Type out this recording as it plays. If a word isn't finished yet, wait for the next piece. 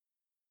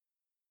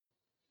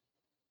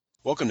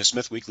Welcome to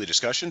Smith Weekly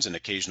Discussions, an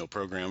occasional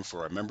program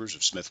for our members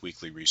of Smith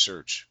Weekly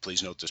Research.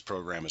 Please note this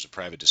program is a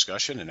private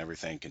discussion and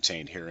everything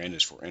contained herein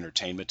is for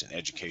entertainment and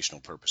educational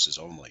purposes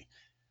only.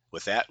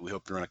 With that, we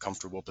hope you're in a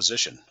comfortable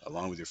position,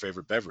 along with your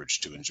favorite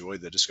beverage, to enjoy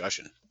the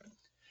discussion.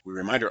 We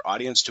remind our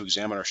audience to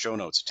examine our show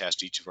notes attached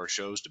to each of our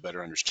shows to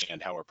better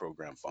understand how our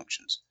program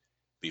functions.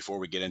 Before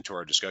we get into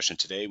our discussion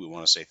today, we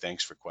want to say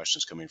thanks for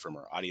questions coming from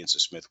our audience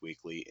of Smith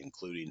Weekly,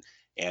 including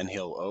Ann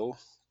Hill O,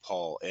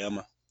 Paul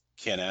M,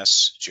 Ken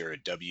S,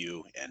 Jared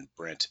W, and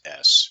Brent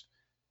S.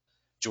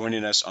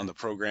 Joining us on the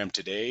program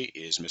today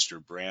is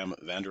Mr. Bram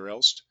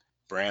Vanderelst.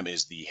 Bram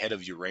is the head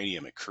of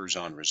uranium at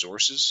Curzon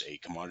Resources, a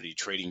commodity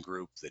trading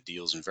group that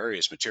deals in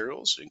various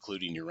materials,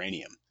 including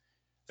uranium.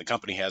 The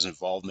company has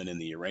involvement in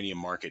the uranium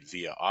market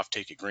via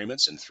offtake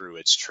agreements and through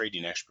its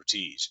trading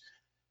expertise.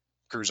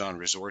 Curzon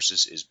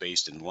Resources is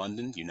based in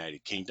London,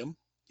 United Kingdom.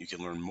 You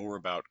can learn more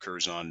about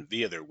Curzon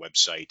via their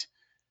website,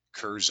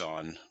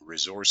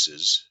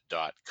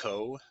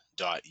 curzonresources.co.uk.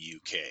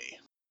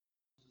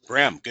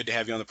 Bram, good to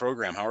have you on the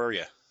program. How are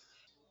you?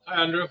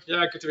 Hi, Andrew.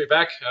 Yeah, good to be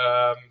back.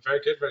 Very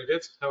good, very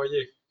good. How are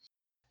you?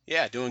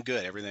 Yeah, doing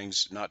good.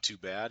 Everything's not too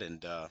bad,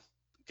 and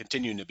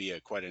continuing to be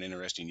quite an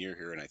interesting year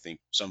here. And I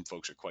think some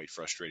folks are quite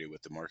frustrated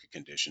with the market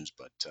conditions,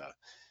 but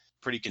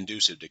pretty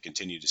conducive to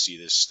continue to see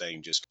this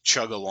thing just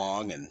chug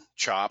along and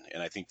chop.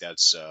 And I think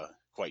that's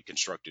quite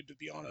constructive, to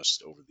be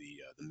honest, over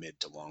the mid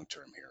to long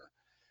term here.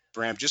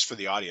 Bram, just for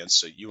the audience,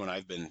 so you and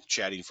I've been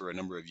chatting for a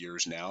number of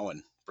years now,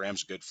 and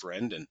Bram's a good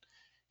friend, and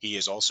he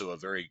is also a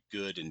very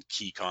good and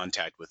key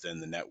contact within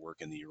the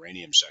network in the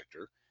uranium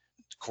sector.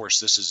 Of course,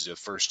 this is the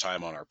first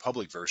time on our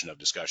public version of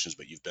discussions,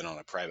 but you've been on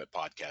a private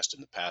podcast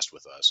in the past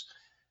with us.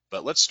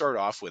 But let's start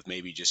off with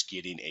maybe just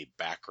getting a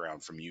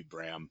background from you,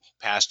 Bram,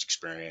 past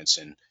experience,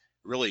 and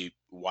really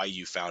why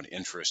you found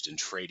interest in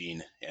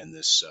trading and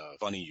this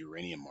funny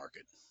uranium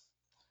market.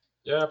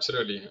 Yeah,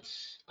 absolutely.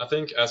 I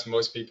think as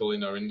most people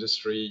in our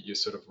industry, you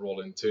sort of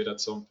roll into it at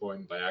some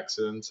point by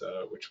accident,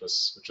 which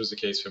was the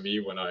case for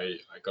me when I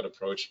got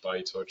approached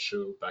by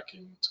Torchu back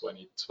in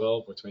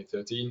 2012 or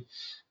 2013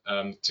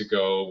 to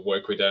go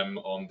work with them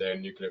on their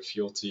nuclear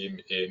fuel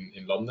team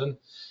in London.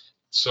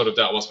 Sort of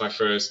that was my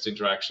first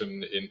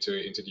interaction into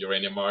the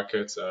uranium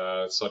market.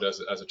 Saw it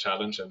as a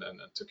challenge and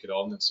took it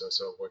on, and so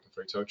working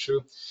for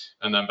Itochu.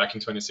 And then back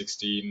in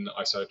 2016,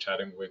 I started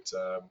chatting with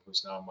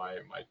who's now my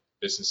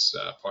business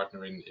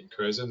partner in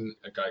Curzon,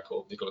 a guy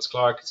called Nicholas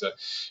Clark.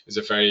 He's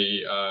a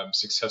very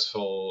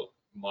successful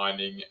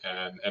mining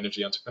and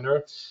energy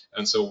entrepreneur.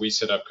 And so we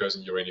set up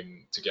Curzon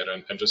Uranium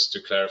together. And just to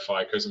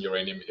clarify, Curzon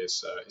Uranium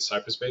is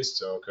Cyprus based.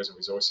 So Curzon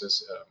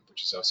Resources,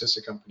 which is our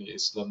sister company,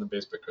 is London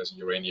based, but Curzon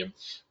Uranium,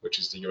 which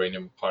is the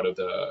uranium part of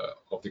the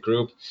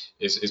group,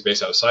 is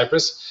based out of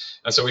Cyprus.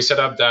 And so we set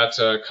up that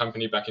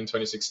company back in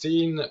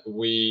 2016.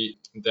 We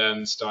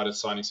then started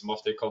signing some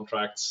offtake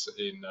contracts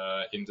in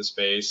the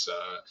space,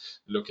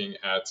 looking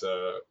at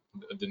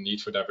the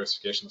need for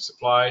diversification of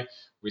supply.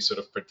 We sort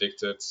of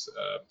predicted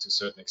to a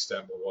certain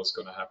extent what was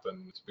going to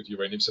happen with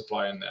uranium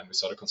supply, and we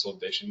saw the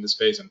consolidation in the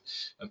space, and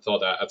thought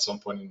that at some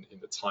point in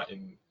the time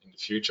in the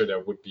future there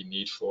would be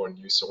need for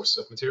new sources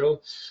of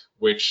material,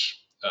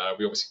 which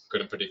we obviously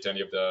couldn't predict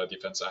any of the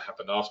events that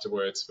happened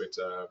afterwards with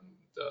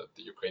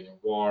the Ukrainian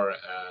war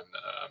and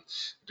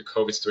the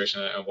COVID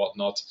situation and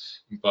whatnot.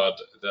 But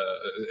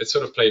it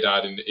sort of played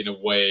out in a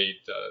way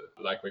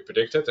like we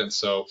predicted. And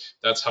so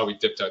that's how we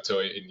dipped our toe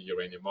in the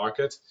uranium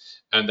market.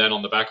 And then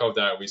on the back of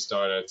that, we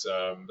started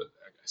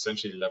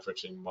essentially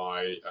leveraging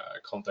my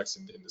contacts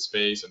in the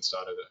space and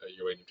started a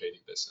uranium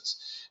trading business.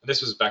 And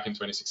this was back in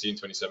 2016,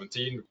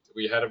 2017.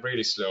 We had a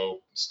really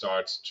slow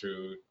start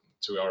to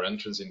our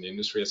entrance in the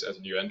industry as a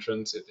new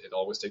entrant. It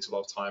always takes a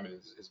lot of time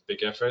and it's a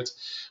big effort,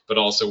 but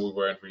also we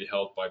weren't really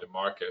helped by the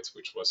market,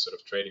 which was sort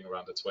of trading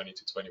around the $20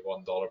 to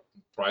 $21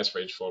 price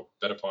range for a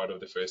better part of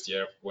the first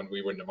year when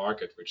we were in the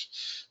market, which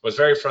was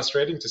very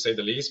frustrating to say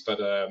the least. But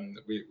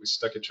we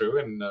stuck it through,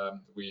 and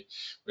we're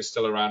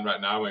still around right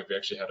now, and we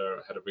actually had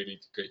a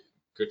really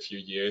good few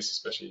years,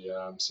 especially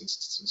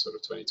since sort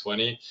of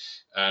 2020.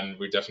 And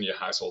we're definitely a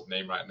household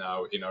name right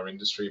now in our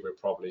industry. We're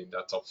probably in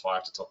that top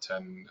 5 to top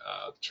 10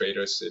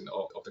 traders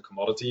of the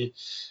commodity.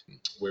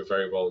 We're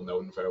very well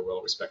known, very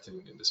well respected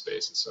in the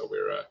space, and so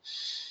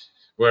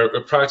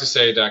we're proud to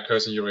say that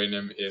Curzon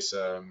Uranium is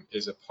a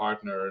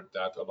partner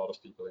that a lot of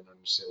people in our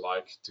industry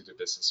like to do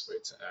business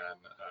with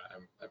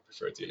and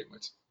prefer dealing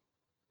with.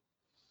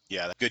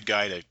 Yeah, good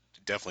guy to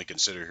definitely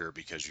consider here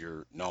because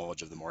your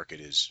knowledge of the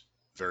market is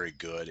very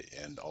good.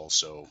 And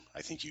also,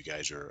 I think you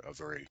guys are a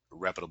very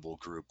reputable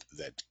group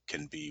that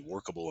can be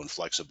workable and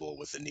flexible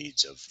with the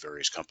needs of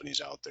various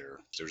companies out there.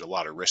 There's a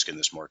lot of risk in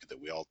this market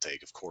that we all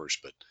take, of course,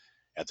 but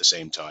at the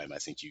same time, I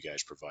think you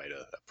guys provide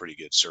a pretty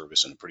good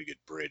service and a pretty good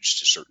bridge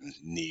to certain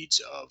needs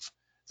of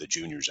the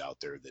juniors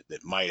out there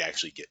that might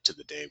actually get to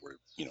the day where,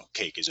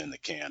 cake is in the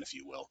can, if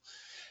you will.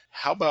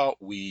 How about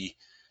we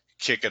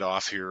kick it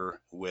off here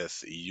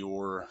with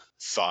your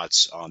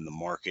thoughts on the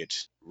market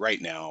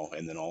right now,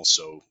 and then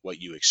also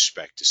what you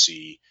expect to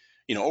see,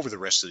 over the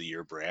rest of the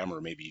year, Bram,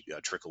 or maybe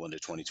trickle into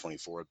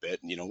 2024 a bit.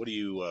 What are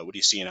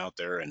you seeing out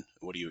there, and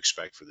what do you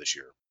expect for this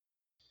year?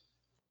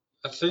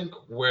 I think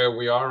where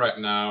we are right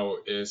now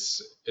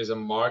is a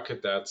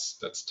market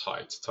that's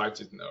tight. Tight,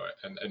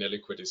 and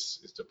illiquid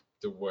is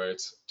the word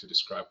to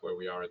describe where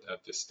we are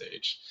at this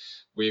stage.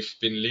 We've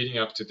been leading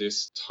up to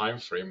this time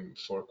frame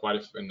for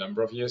quite a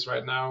number of years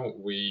right now.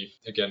 We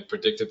again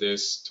predicted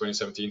this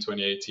 2017,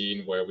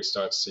 2018, where we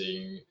start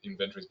seeing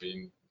inventories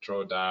being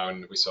drawn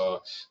down. We saw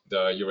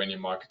the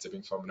uranium market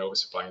tipping from an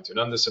oversupply into an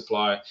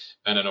undersupply,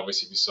 and then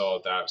obviously we saw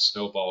that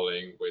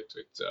snowballing with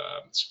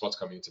spots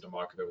coming into the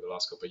market over the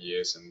last couple of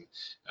years,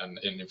 and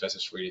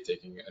investors really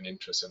taking an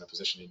interest and a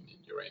position in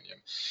uranium.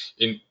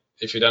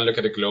 If you then look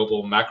at the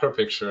global macro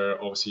picture,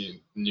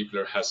 obviously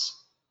nuclear has,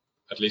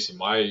 at least in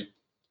my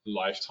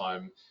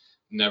lifetime,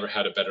 never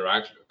had a better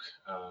outlook.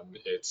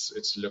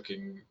 It's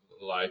looking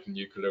like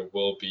nuclear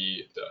will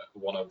be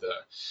one of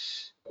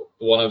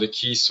the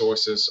key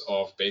sources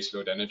of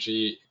baseload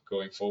energy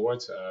going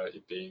forward.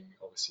 It being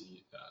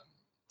obviously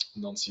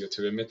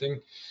non-CO2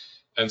 emitting,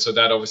 and so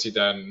that obviously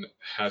then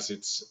has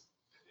its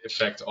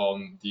effect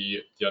on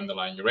the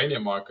underlying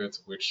uranium market,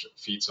 which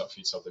feeds off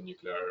the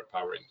nuclear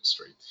power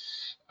industry.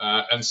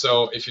 And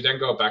so if you then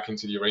go back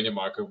into the uranium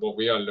market, what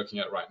we are looking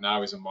at right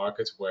now is a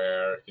market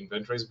where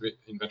inventories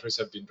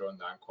have been drawn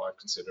down quite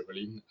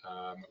considerably.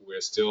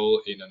 We're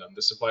still in an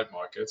undersupplied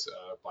market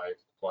by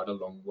quite a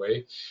long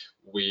way.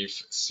 We've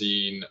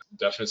seen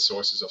definite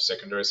sources of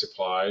secondary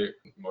supply,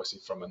 mostly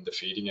from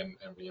underfeeding and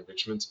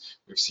re-enrichment.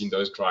 We've seen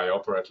those dry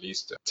up, or at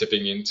least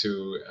tipping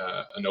into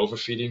an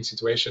overfeeding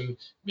situation,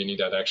 meaning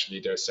that actually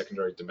there's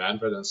secondary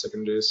demand rather than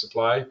secondary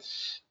supply.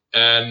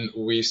 And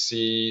we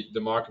see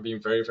the market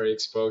being very, very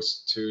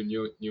exposed to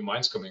new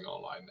mines coming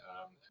online.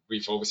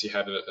 We've obviously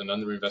had an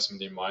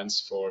underinvestment in mines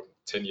for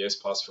 10 years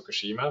past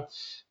Fukushima.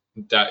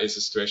 That is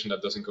a situation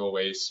that doesn't go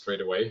away straight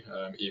away,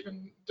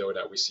 even though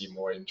that we see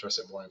more interest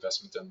and more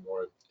investment and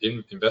more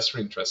investor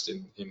interest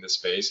in the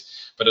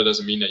space. But it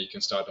doesn't mean that you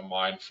can start a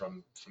mine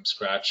from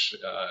scratch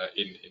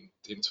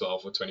in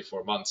 12 or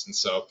 24 months. And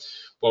so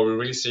what we're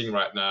really seeing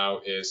right now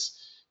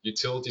is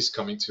utilities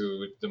coming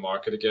to the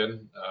market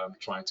again,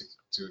 trying to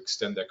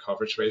extend their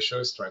coverage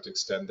ratios, trying to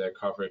extend their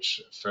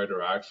coverage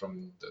further out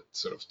from the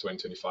sort of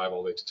 2025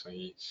 all the way to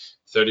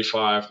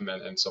 2035,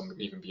 and some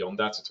even beyond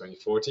that to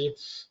 2040.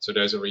 So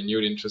there's a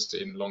renewed interest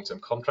in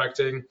long-term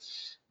contracting.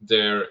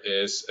 There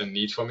is a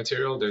need for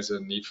material. There's a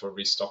need for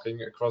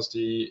restocking across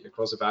the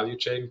value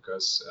chain,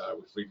 because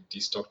we've really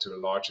destocked to a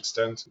large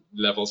extent.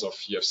 Levels of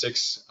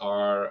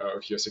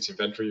UF6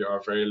 inventory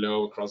are very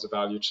low across the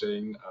value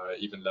chain.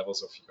 Even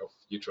levels of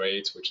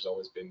U8, which has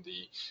always been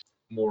the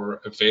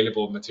more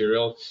available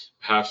material,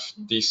 have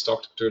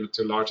destocked to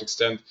a large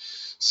extent.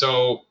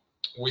 So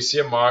we see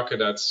a market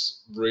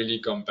that's really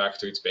gone back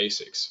to its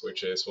basics,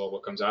 which is, well,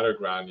 what comes out of the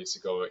ground needs to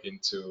go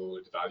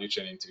into the value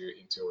chain,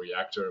 into a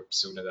reactor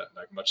sooner,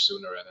 much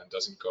sooner, and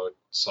doesn't go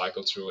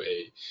cycle through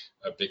a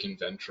big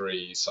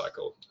inventory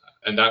cycle.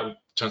 And that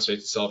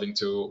translates itself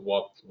into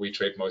what we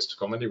trade most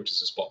commonly, which is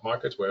the spot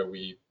market, where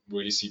we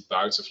really see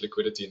bouts of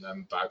liquidity and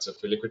then bouts of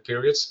illiquid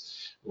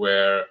periods,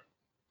 where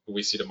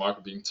we see the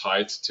market being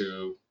tied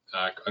to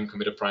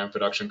uncommitted prime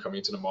production coming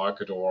into the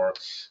market, or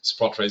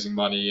spot raising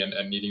money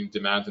and needing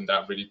demand, and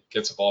that really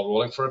gets the ball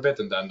rolling for a bit,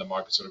 and then the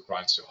market sort of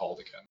grinds to a halt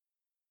again.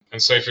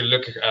 And so if you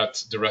look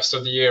at the rest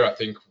of the year, I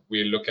think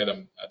we look at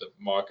a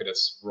market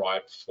that's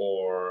ripe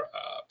for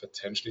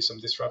potentially some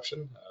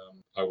disruption.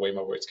 I weigh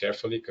my words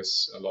carefully,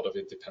 because a lot of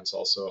it depends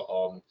also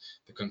on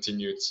the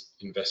continued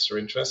investor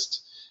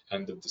interest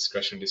and the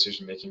discretionary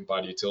decision making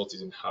by the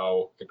utilities and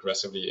how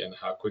aggressively and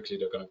how quickly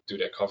they're going to do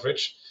their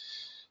coverage.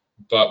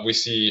 But we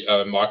see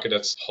a market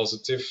that's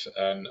positive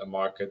and a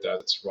market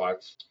that's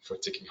ripe for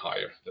ticking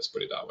higher. Let's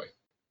put it that way.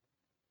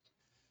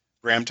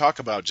 Bram, talk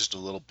about just a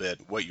little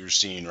bit what you're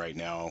seeing right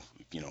now,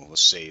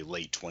 let's say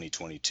late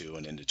 2022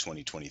 and into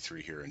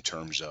 2023 here, in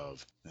terms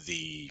of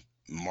the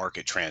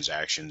market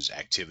transactions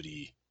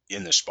activity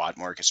in the spot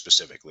market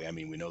specifically. I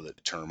mean, we know that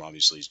the term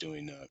obviously is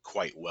doing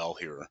quite well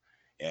here,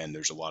 and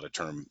there's a lot of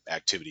term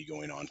activity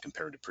going on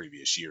compared to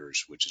previous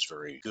years, which is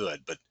very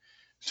good. But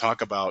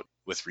talk about,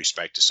 with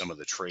respect to some of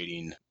the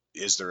trading,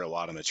 is there a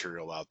lot of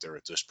material out there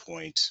at this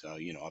point?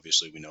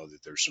 Obviously we know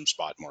that there's some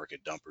spot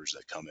market dumpers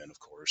that come in, of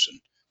course, and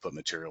put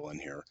material in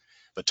here.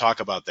 But talk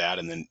about that,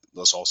 and then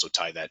let's also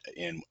tie that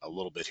in a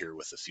little bit here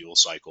with the fuel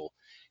cycle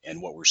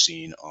and what we're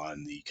seeing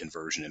on the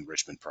conversion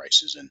enrichment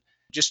prices, and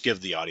just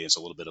give the audience a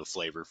little bit of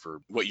flavor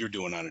for what you're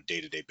doing on a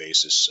day-to-day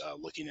basis,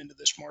 looking into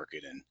this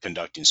market and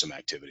conducting some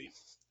activity.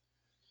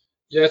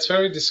 Yeah, it's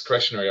very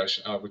discretionary,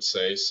 I would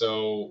say.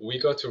 So we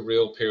go to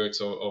real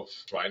periods of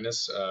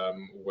dryness,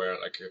 where,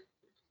 like,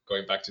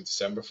 going back to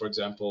December, for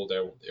example,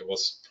 it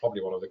was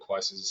probably one of the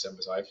quietest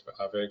Decembers I've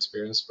ever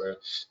experienced, where there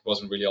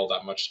wasn't really all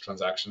that much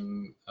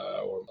transaction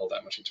or all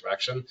that much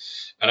interaction.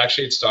 And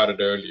actually, it started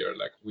earlier.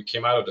 Like, we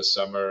came out of the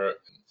summer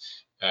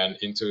and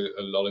into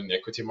a lull in the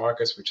equity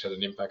markets, which had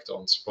an impact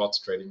on spot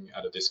trading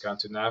at a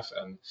discount to NAV,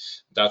 and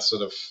that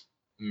sort of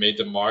made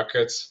the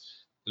market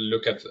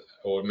look at,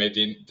 or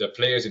maybe the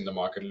players in the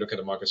market look at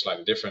the market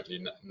slightly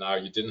differently. Now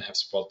you didn't have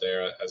spot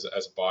there as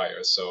a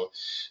buyer, so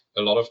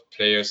a lot of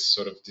players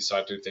sort of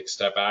decided to take a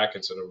step back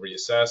and sort of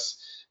reassess,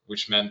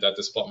 which meant that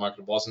the spot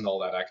market wasn't all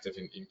that active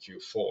in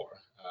Q4,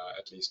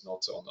 at least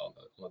not on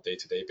a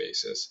day-to-day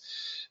basis.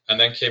 And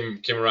then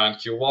came around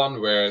Q1,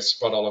 where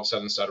spot all of a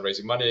sudden started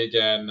raising money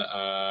again,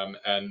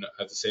 and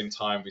at the same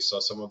time we saw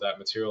some of that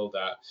material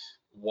that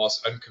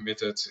was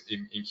uncommitted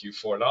in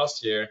Q4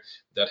 last year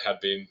that had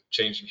been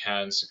changing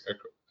hands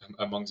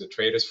amongst the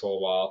traders for a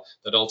while,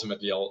 that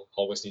ultimately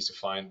always needs to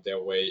find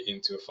their way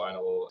into a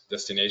final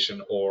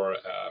destination, or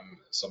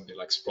somebody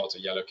like Sprott or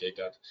Yellowcake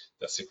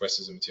that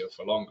sequesters the material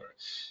for longer.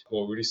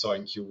 What we really saw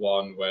in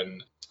Q1,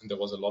 when there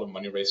was a lot of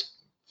money raised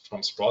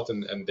from Sprott,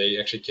 and they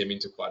actually came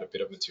into quite a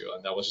bit of material,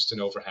 and that was just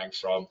an overhang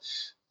from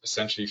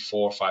essentially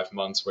 4 or 5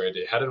 months where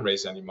they hadn't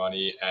raised any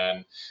money,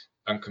 and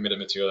uncommitted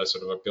material that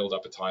sort of built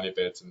up a tiny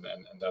bit, and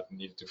that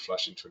needed to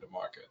flush into the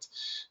market,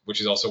 which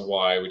is also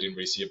why we didn't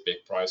really see a big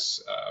price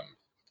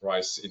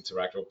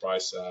interact or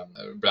price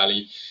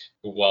rally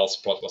while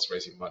Sprott was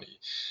raising money.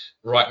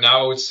 Right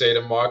now, I would say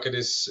the market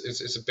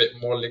is a bit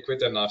more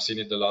liquid than I've seen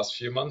in the last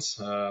few months.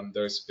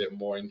 There's a bit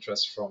more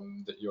interest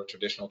from your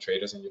traditional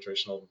traders and your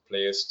traditional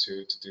players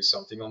to do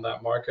something on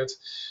that market,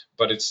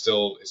 but it's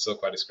still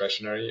quite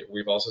discretionary.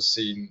 We've also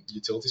seen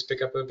utilities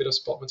pick up a bit of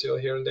spot material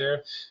here and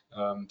there.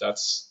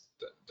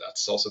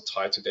 That's also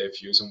tied to their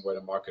views on where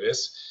the market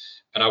is.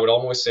 And I would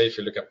almost say, if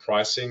you look at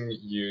pricing,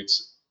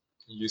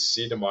 you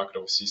see the market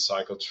obviously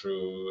cycle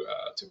through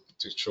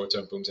to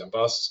short-term booms and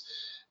busts,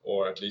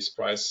 or at least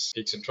price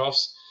peaks and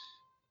troughs.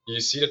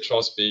 You see the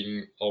troughs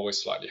being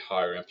always slightly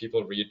higher, and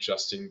people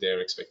readjusting their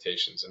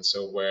expectations. And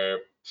so where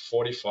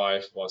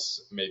 45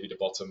 was maybe the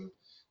bottom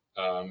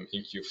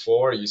in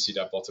Q4, you see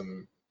that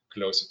bottom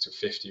closer to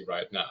 50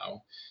 right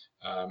now,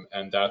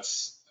 and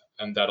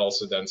that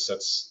also then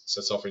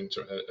sets off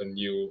into a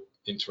new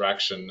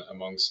interaction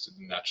amongst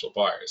natural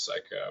buyers,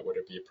 like whether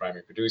it be a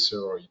primary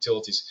producer or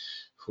utilities,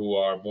 who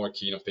are more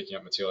keen on picking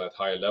up material at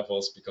higher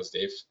levels because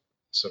they've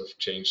sort of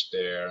changed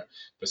their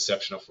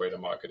perception of where the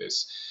market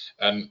is.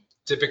 And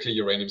typically,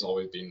 uranium's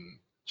always been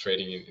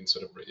trading in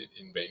sort of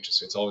in ranges,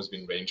 so it's always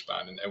been range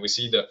bound, and we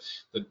see the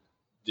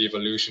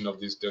evolution of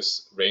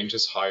these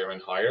ranges higher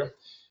and higher.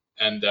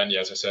 And then, yeah,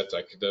 as I said,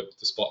 like the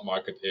spot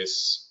market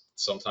is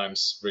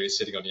sometimes really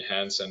sitting on your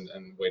hands and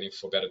waiting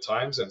for better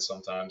times, and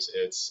sometimes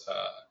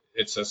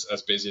it's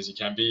as busy as you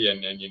can be,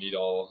 and you need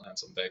all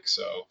hands on deck.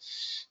 So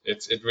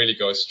it really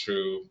goes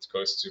to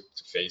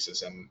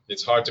phases, and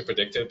it's hard to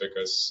predict it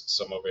because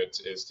some of it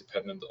is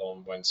dependent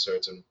on when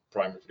certain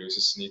primary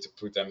producers need to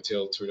put their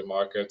material through the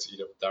market,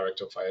 either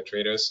direct or via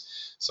traders.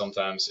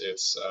 Sometimes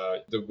it's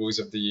the boost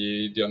of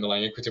the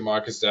underlying equity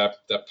markets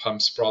that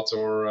pump Sprott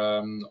or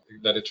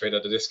let it trade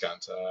at a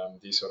discount.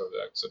 These sort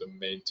of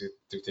main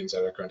two things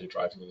that are currently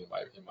driving it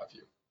in my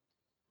view.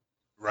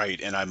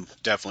 Right, and I'm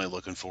definitely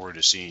looking forward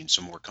to seeing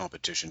some more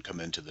competition come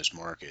into this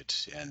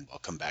market, and I'll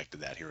come back to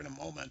that here in a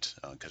moment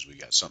because we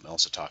got something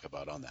else to talk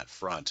about on that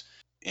front.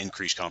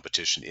 Increased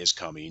competition is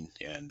coming,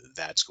 and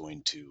that's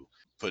going to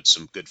put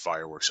some good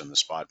fireworks on the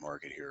spot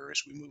market here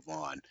as we move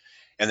on.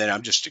 And then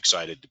I'm just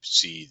excited to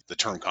see the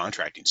term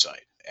contracting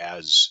side,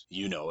 as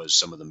you know, as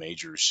some of the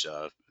majors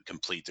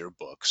complete their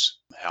books,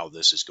 how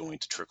this is going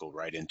to trickle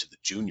right into the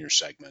junior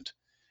segment.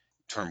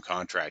 Term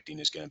contracting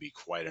is going to be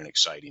quite an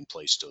exciting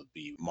place to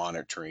be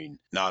monitoring,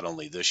 not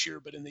only this year,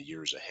 but in the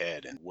years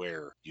ahead, and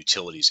where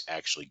utilities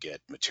actually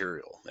get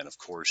material. And of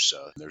course,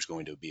 there's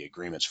going to be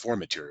agreements for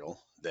material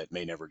that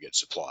may never get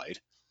supplied.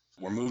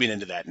 We're moving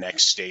into that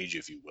next stage,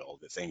 if you will,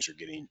 that things are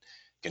getting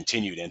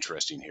continued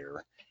interesting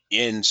here,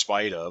 in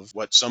spite of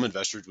what some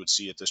investors would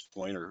see at this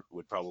point, or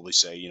would probably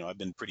say, I've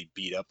been pretty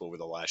beat up over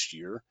the last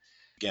year.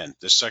 Again,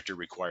 this sector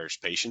requires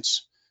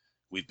patience.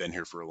 We've been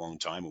here for a long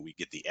time, and we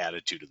get the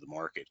attitude of the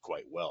market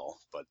quite well.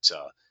 But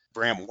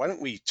Bram, why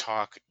don't we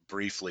talk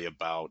briefly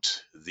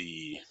about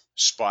the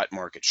spot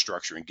market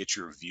structure and get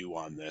your view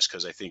on this?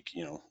 Because I think,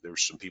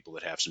 there's some people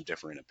that have some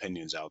different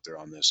opinions out there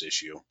on this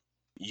issue.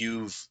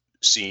 You've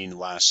seen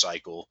last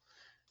cycle,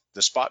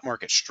 the spot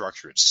market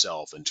structure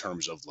itself in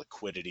terms of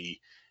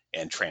liquidity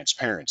and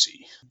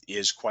transparency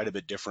is quite a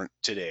bit different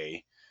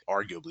today,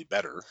 arguably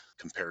better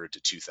compared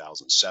to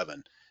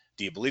 2007.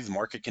 Do you believe the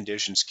market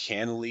conditions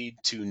can lead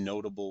to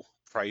notable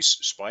price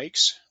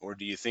spikes, or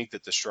do you think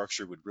that the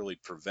structure would really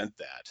prevent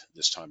that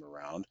this time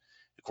around?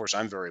 Of course,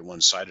 I'm very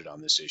one-sided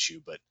on this issue,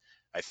 but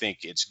I think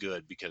it's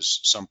good because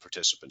some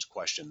participants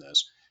question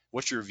this.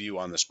 What's your view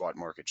on the spot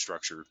market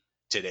structure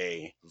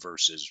today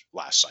versus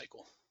last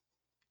cycle?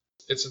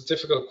 It's a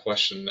difficult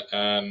question,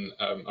 and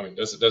I mean,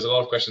 there's a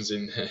lot of questions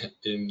in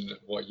in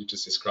what you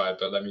just described,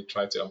 but let me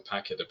try to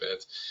unpack it a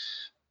bit.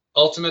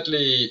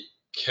 Ultimately,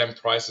 can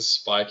prices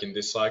spike in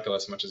this cycle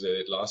as much as they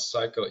did last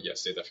cycle?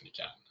 Yes, they definitely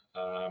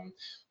can.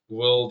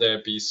 Will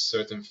there be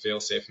certain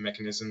fail-safe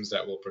mechanisms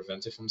that will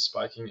prevent it from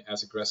spiking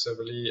as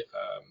aggressively?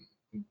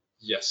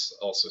 Yes,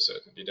 also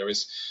certainly.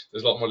 There's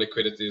a lot more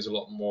liquidity, there's a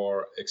lot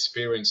more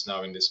experience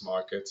now in this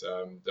market.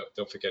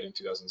 Don't forget in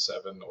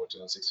 2007 or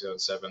 2006,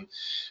 2007,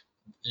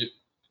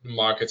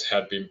 markets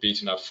had been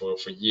beaten up for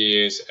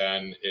years,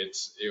 and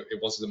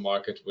it wasn't a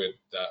market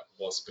that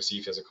was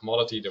perceived as a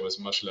commodity. There was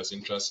much less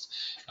interest,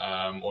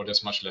 or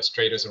there's much less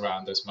traders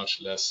around. There's much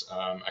less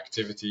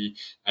activity,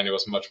 and it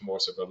was much more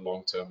sort of a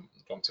long term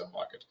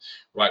market.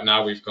 Right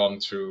now, we've gone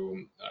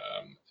through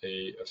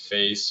a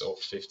phase of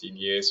 15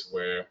 years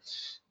where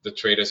the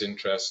trader's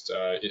interest,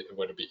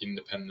 whether it be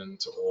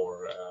independent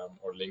or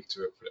linked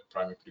to a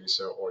primary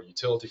producer or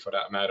utility for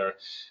that matter,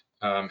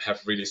 have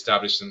really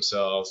established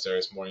themselves.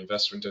 There's more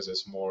investor interest.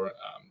 There's more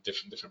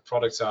different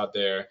products out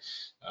there,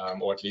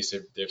 or at least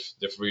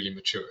they've really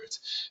matured.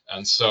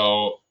 And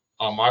so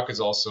our markets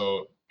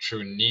also,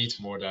 through need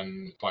more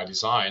than by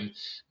design,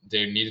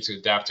 they needed to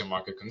adapt to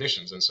market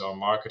conditions. And so our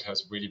market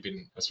has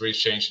really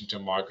changed into a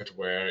market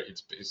where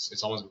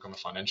it's almost become a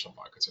financial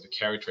market. So the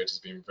carry trade has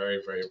been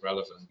very, very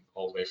relevant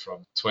all the way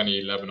from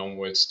 2011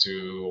 onwards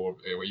or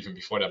even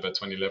before that, but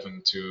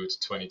 2011 to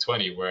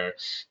 2020, where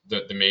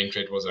the main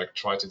trade was like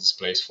try to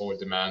displace forward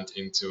demand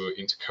into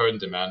current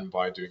demand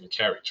by doing a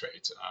carry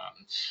trade.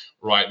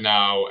 Right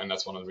now, and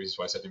that's one of the reasons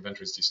why I said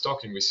inventory is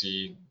destocking, we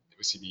see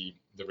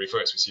the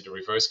reverse. We see the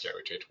reverse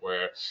carry trade,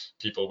 where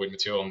people with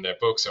material on their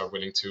books are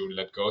willing to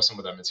let go some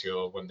of that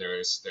material when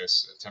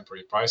there's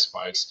temporary price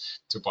spikes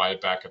to buy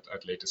it back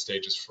at later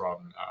stages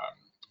from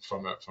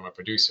a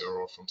producer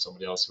or from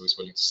somebody else who is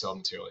willing to sell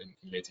material in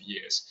later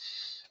years.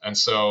 And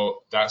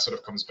so that sort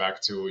of comes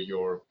back to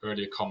your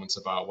earlier comments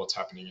about what's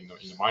happening in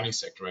the mining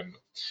sector. And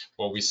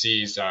what we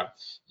see is that,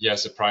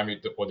 yes,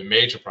 the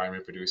major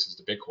primary producers,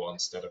 the big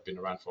ones that have been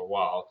around for a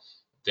while,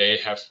 they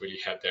have really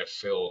had their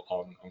fill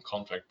on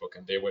contract book,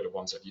 and they were the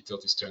ones that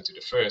utilities turned to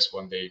the first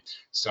when they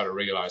started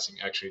realizing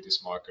actually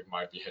this market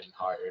might be heading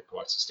higher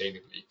quite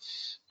sustainably.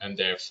 And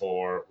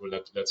therefore,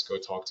 let's go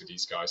talk to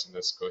these guys and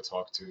let's go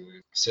talk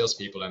to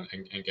salespeople and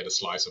get a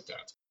slice of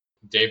that.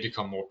 They've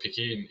become more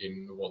picky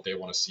in what they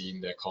want to see in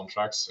their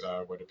contracts,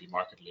 whether it be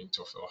market linked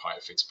or higher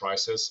fixed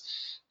prices.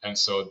 And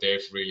so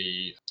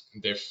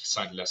they've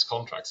signed less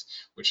contracts,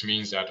 which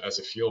means that as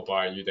a fuel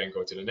buyer, you then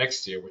go to the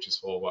next tier, which is,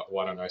 well,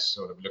 why don't I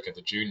sort of look at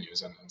the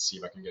juniors and see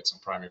if I can get some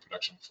primary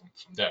production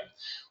from them.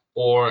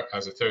 Or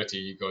as a 30,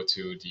 you go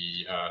to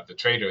the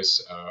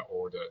traders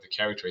or the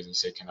carry traders and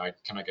say, can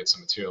I get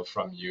some material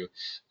from you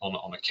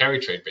on a carry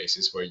trade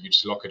basis, where you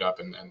just lock it up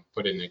and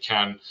put it in a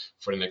can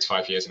for the next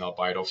 5 years, and I'll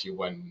buy it off you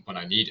when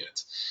I need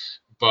it.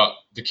 But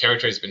the carry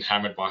trade has been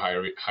hammered by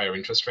higher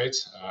interest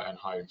rates and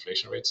higher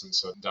inflation rates, and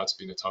so that's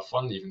been a tough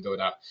one. Even though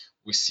that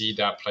we see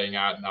that playing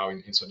out now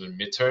in sort of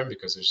the midterm,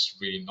 because there's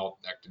really not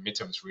like the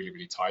midterm is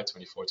really tight.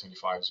 24,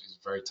 25 is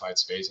a very tight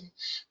space, and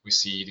we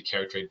see the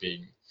carry trade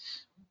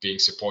being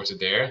supported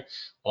there.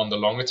 On the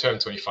longer term,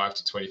 25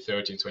 to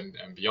 2030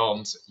 and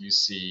beyond, you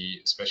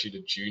see especially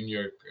the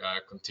junior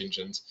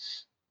contingent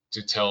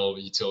to tell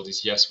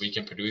utilities, yes, we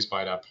can produce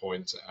by that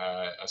point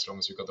as long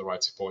as we've got the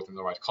right support and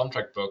the right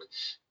contract book.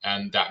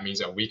 And that means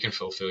that we can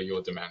fulfill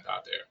your demand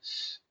out there.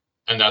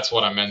 And that's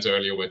what I meant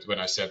earlier when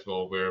I said,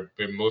 well, we're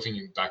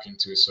moving back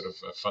into a sort of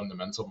a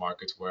fundamental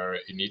market where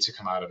it needs to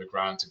come out of the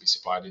ground to be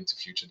supplied into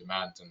future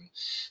demand. And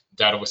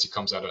that obviously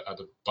comes at a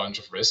bunch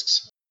of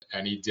risks.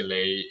 Any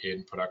delay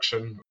in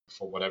production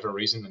for whatever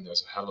reason, and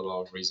there's a hell of a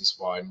lot of reasons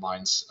why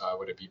mines,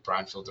 whether it be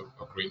brownfield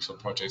or greenfield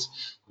projects,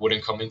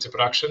 wouldn't come into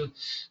production.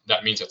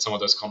 That means that some of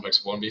those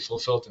contracts won't be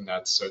fulfilled, and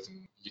that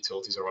certain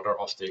utilities or other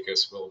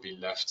off-takers will be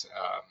left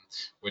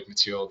with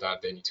material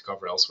that they need to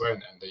cover elsewhere,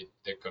 and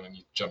they're going to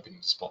need to jump into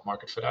the spot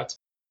market for that.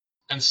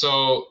 And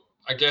so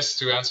I guess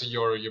to answer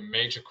your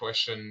major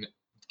question,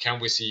 can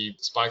we see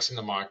spikes in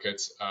the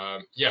market?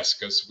 Yes,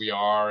 because we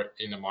are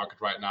in a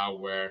market right now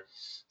where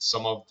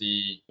some of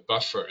the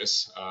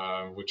buffers,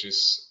 which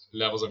is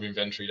levels of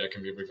inventory that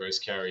can be reverse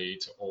carried,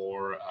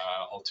 or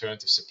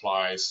alternative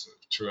supplies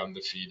through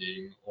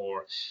underfeeding,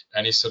 or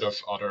any sort of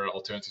other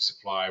alternative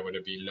supply, whether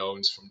it be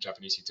loans from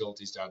Japanese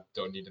utilities that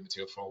don't need the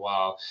material for a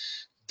while,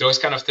 those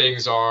kind of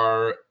things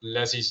are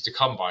less easy to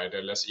come by.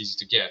 They're less easy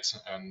to get.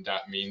 And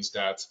that means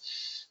that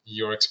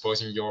you're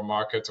exposing your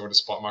market, or the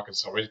spot market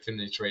is already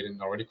thinly traded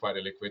and already quite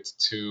illiquid,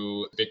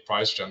 to big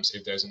price jumps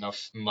if there's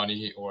enough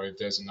money or if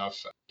there's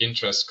enough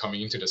interest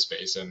coming into the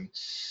space. And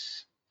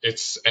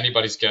it's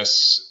anybody's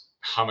guess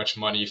how much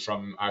money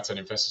from outside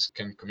investors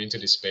can come into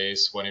this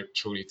space when it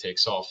truly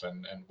takes off.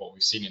 And what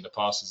we've seen in the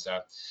past is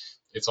that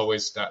it's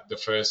always that the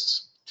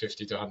first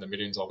 50 to 100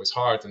 million is always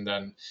hard. And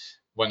then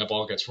when the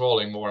ball gets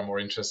rolling, more and more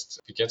interest,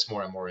 it gets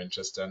more and more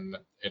interest. And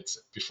it's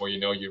before you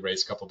know, you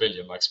raise a couple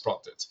billion like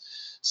Sprott did.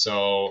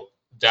 So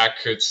that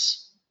could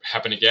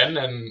happen again.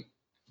 And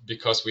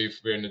because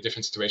we're in a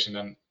different situation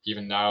than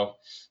even now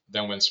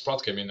than when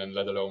Sprott came in, and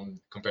let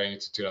alone comparing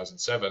it to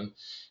 2007,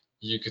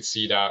 you could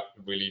see that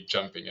really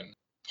jumping. And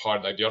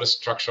part like the other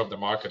structure of the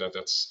market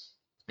that's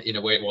in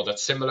a way, well,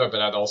 that's similar, but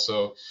that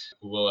also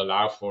will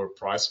allow for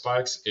price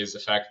spikes, is the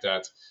fact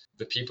that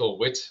the people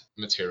with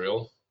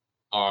material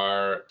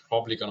are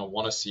probably going to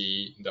want to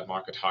see the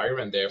market higher,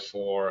 and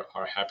therefore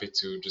are happy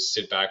to just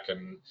sit back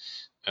and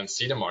and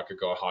see the market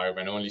go higher,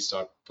 and only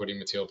start putting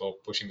material or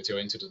pushing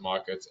material into the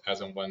market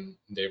as and when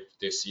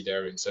they see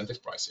their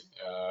incentive pricing.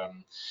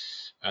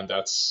 And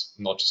that's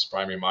not just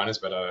primary miners,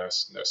 but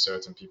there's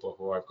certain people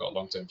who have got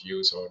long-term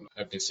views or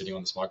have been sitting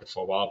on this market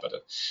for a while. But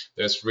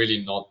there's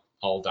really not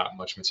all that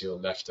much material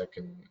left that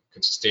can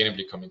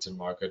sustainably come into the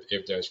market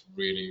if there's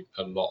really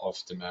a lot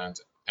of demand,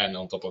 and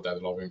on top of that, a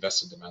lot of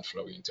investor demand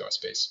flowing into our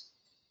space.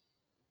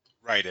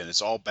 Right, and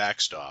it's all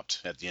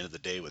backstopped at the end of the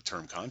day with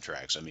term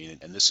contracts. I mean,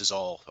 and this is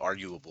all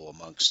arguable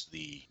amongst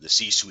the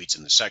C-suites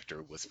in the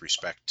sector with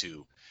respect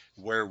to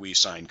where we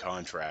sign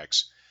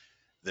contracts,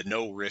 the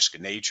no risk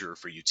nature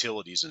for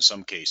utilities in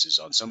some cases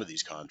on some of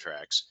these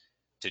contracts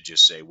to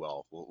just say,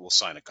 well, we'll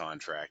sign a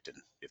contract, and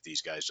if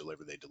these guys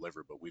deliver, they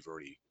deliver. But we've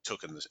already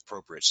taken the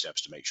appropriate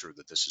steps to make sure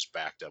that this is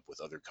backed up with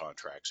other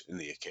contracts in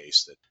the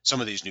case that some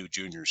of these new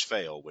juniors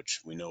fail, which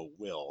we know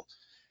will.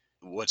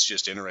 What's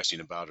just interesting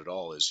about it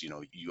all is,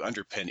 you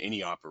underpin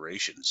any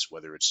operations,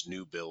 whether it's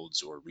new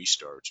builds or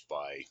restarts,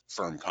 by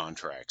firm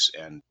contracts.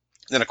 And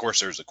then, of course,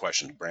 there's the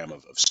question, Bram,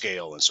 of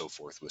scale and so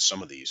forth with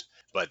some of these.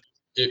 But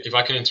If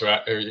I can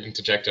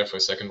interject there for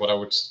a second, what I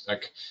would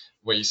like,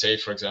 where you say,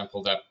 for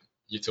example, that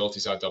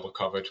utilities are double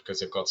covered because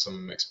they've got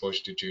some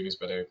exposure to juniors,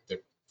 but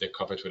they're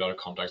covered with other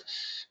contracts.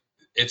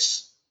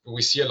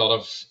 We see a lot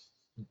of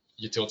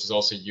utilities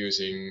also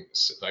using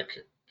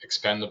like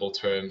expandable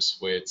terms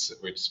with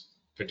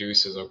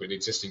producers or with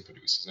existing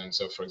producers. And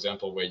so, for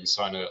example, where you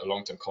sign a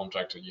long-term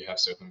contract, or you have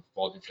certain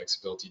volume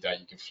flexibility that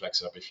you can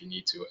flex up if you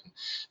need to,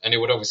 and it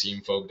would obviously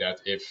invoke that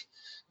if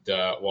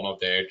one of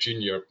their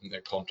junior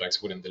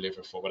contracts wouldn't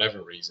deliver for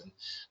whatever reason.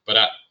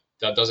 But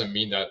that doesn't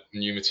mean that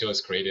new material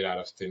is created out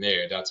of thin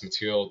air. That's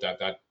material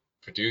that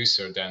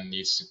producer then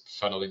needs to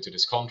funnel into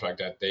this contract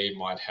that they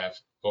might have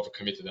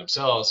overcommitted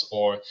themselves,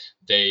 or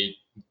they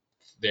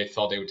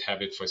thought they would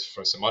have it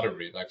for some other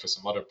for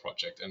some other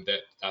project, and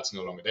that's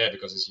no longer there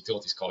because it's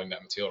utilities calling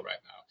that material right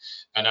now,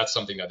 and that's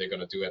something that they're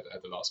going to do at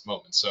the last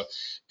moment. So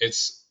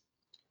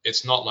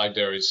it's not like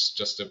there is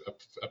just a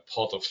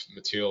pot of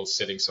material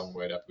sitting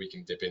somewhere that we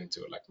can dip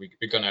into. Like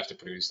we're going to have to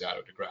produce that out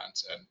of the ground,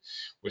 and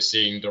we're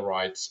seeing the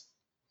right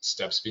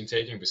steps being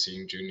taken. We're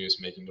seeing juniors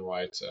making the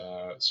right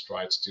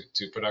strides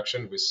to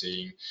production. We're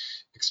seeing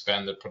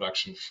expanded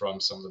production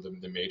from some of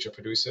the major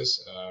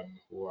producers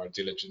who are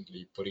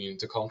diligently putting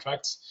into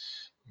contracts.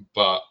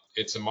 But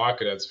it's a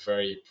market that's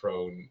very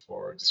prone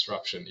for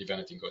disruption if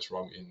anything goes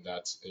wrong in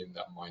that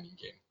mining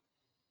game.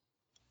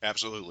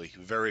 absolutely,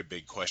 very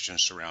big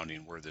questions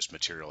surrounding where this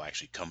material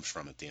actually comes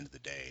from at the end of the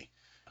day.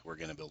 We're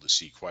going to be able to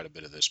see quite a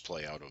bit of this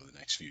play out over the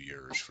next few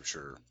years for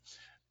sure.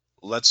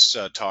 Let's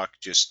talk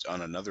just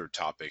on another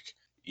topic.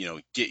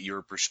 Get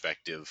your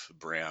perspective,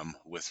 Bram,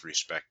 with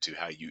respect to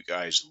how you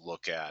guys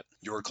look at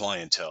your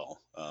clientele.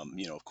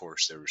 Of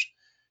course, there's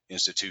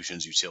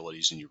institutions,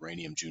 utilities, and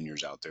uranium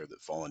juniors out there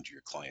that fall into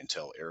your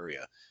clientele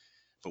area.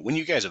 But when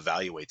you guys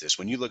evaluate this,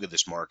 when you look at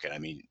this market, I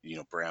mean,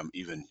 Bram,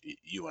 even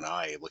you and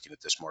I looking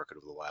at this market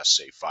over the last,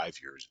 say, 5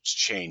 years, it's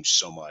changed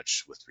so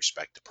much with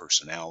respect to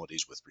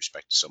personalities, with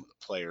respect to some of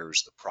the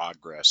players, the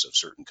progress of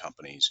certain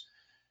companies.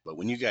 But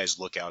when you guys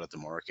look out at the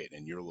market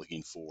and you're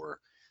looking for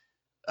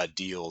a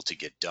deal to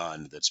get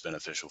done that's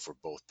beneficial for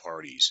both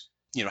parties,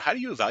 how do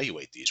you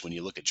evaluate these when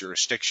you look at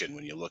jurisdiction,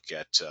 when you look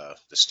at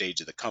the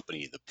stage of the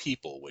company, the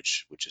people,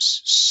 which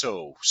is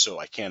so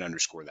I can't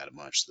underscore that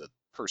much, the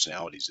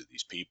personalities of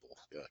these people.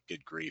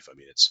 Good grief, I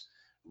mean, it's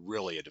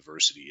really a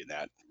diversity in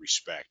that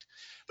respect.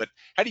 But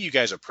how do you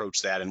guys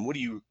approach that, and what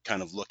do you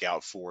kind of look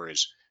out for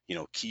as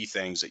key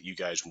things that you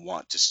guys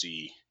want to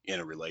see in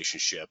a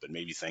relationship, and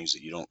maybe things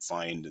that you don't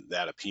find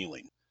that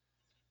appealing?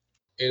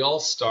 It all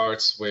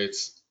starts with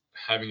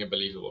having a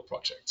believable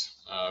project.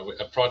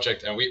 A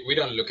project, and we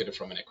don't look at it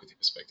from an equity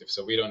perspective.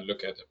 So we don't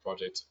look at a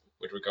project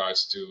with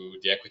regards to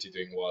the equity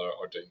doing well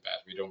or doing bad.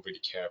 We don't really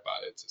care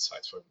about it,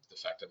 aside from the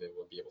fact that they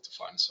will be able to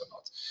finance or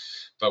not.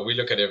 But we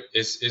look at it: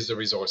 is the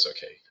resource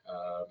okay?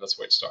 That's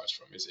where it starts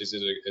from. Is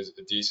it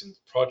a decent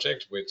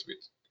project with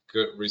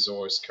good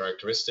resource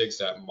characteristics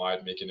that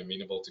might make it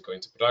amenable to go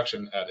into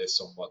production at a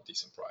somewhat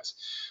decent price?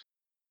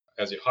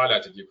 As you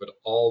highlighted, you've got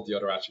all the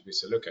other attributes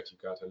to look at.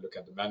 You've got to look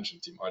at the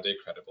management team. Are they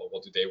credible?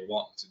 What do they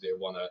want? Do they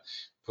want to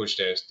push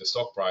the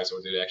stock price,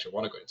 or do they actually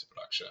want to go into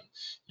production?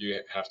 You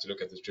have to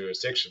look at the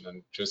jurisdiction,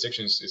 and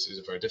jurisdiction is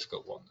a very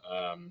difficult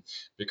one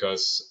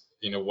because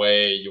in a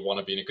way, you want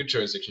to be in a good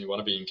jurisdiction. You want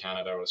to be in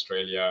Canada or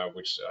Australia,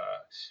 which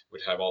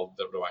would have all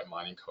the right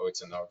mining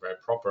codes and are very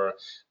proper.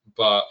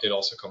 But it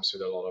also comes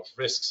with a lot of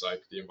risks,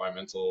 like the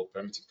environmental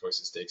permitting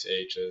process takes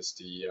ages,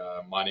 the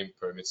mining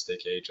permits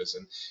take ages,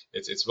 and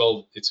it's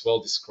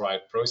well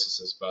described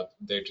processes, but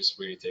they just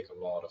really take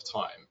a lot of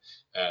time,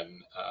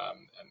 and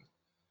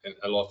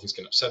a lot of things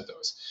can upset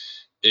those.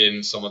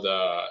 In some of the,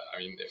 I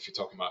mean, if you're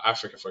talking about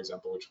Africa, for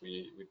example, which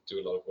we do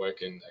a lot of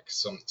work in, like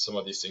some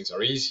of these things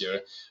are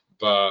easier,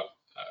 but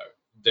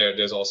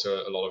there's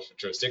also a lot of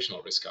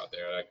jurisdictional risk out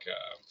there. Like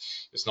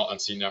it's not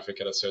unseen in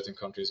Africa that certain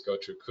countries go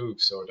through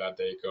coups or that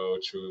they go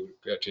through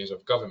a change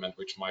of government,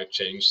 which might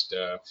change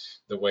the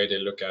way they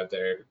look at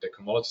their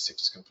commodity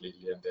sectors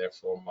completely, and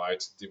therefore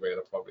might derail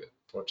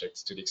a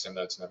project to the extent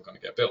that it's never going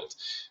to get built.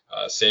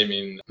 Same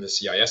in the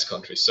CIS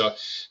countries. So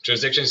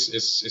jurisdiction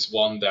is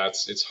one that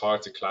it's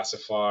hard to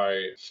classify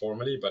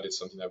formally, but it's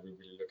something that we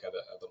really look at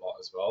a lot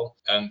as well.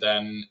 And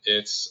then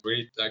it's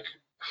really like,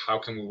 how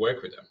can we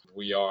work with them?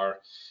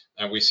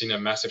 And we've seen a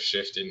massive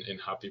shift in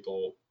how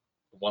people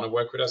want to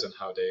work with us and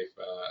how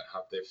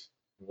they've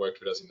worked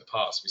with us in the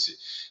past. We see,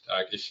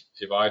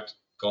 if I'd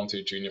gone to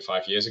a junior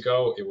 5 years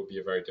ago, it would be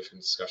a very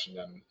different discussion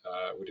than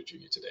with a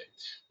junior today.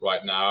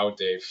 Right now,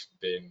 they've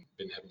been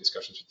having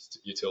discussions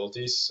with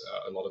utilities,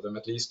 a lot of them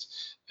at least,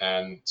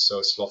 and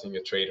so slotting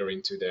a trader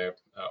into their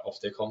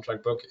off their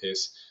contract book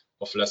is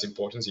of less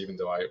importance, even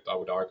though I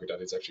would argue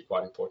that it's actually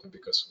quite important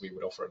because we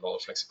would offer a lot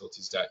of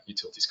flexibilities that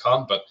utilities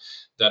can't. But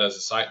that as a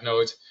side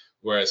note,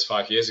 whereas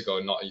 5 years ago,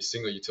 not a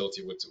single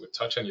utility would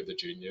touch any of the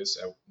juniors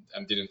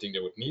and didn't think they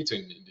would need to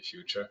in the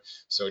future.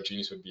 So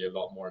juniors would be a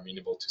lot more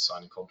amenable to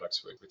signing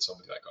contracts with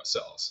somebody like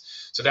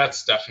ourselves. So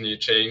that's definitely a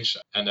change.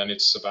 And then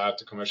it's about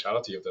the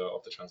commerciality of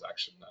the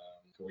transaction.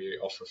 We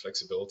offer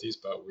flexibilities,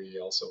 but we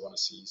also want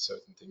to see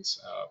certain things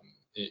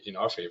in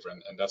our favor.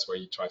 And that's where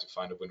you try to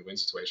find a win-win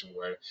situation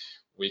where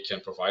we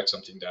can provide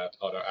something that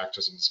other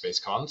actors in the space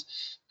can't,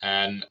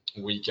 and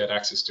we get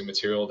access to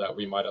material that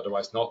we might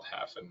otherwise not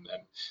have. And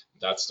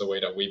that's the way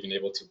that we've been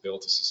able to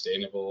build a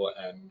sustainable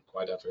and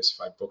quite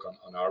diversified book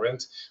on our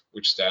end,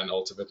 which then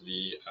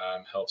ultimately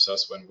helps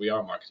us when we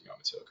are marketing our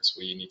material, because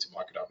we need to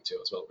market our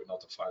material as well. We're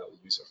not a final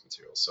user of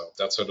material. So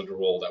that's sort of the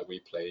role that we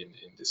play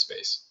in this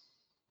space.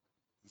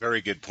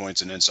 Very good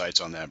points and insights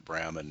on that,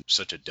 Bram, and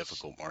such a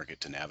difficult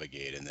market to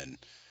navigate. And then,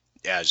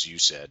 as you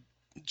said,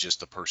 just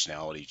the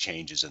personality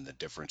changes and the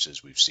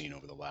differences we've seen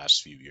over the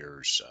last few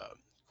years,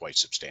 quite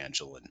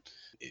substantial. And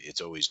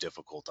it's always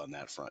difficult on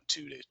that front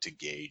too to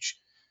gauge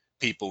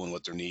people and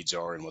what their needs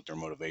are and what their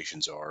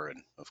motivations are.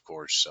 And of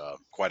course,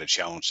 quite a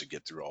challenge to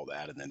get through all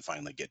that and then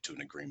finally get to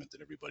an agreement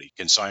that everybody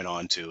can sign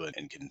on to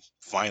and can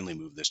finally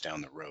move this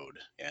down the road.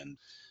 And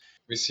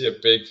we see a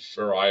big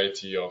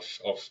variety of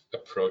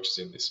approaches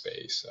in this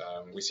space.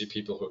 We see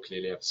people who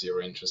clearly have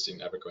zero interest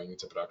in ever going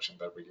into production,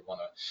 but really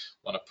want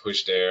to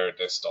push their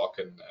stock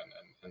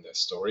and their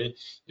story.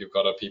 You've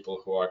got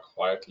people who are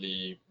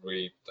quietly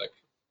really like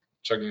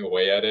chugging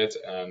away at it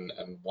and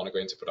want to go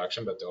into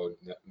production, but don't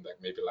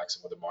like maybe lack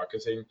some of the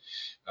marketing.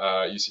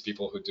 You see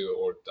people who do,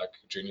 or like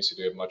juniors who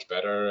do it much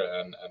better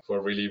and who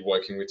are really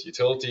working with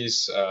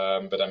utilities,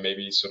 but then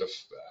maybe sort of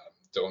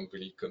don't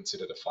really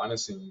consider the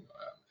financing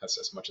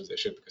as much as they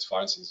should, because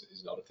financing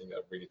is not a thing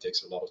that really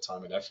takes a lot of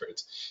time and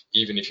effort,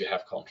 even if you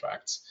have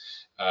contracts.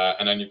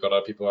 And then you've got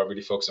other people who are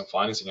really focused on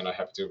financing and are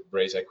happy to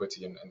raise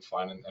equity and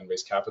finance and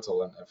raise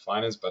capital and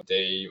finance, but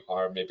they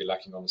are maybe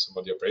lacking on some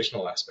of the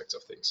operational aspects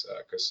of things.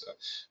 Because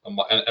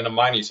a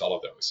mine needs all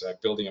of those.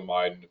 Building a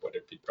mine, whether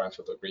it be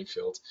brownfield or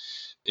greenfield,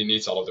 it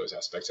needs all of those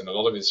aspects, and a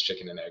lot of it is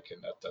chicken and egg,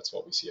 and that's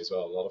what we see as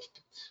well.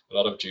 A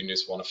lot of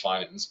juniors want to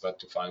finance, but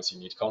to finance you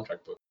need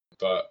contract book.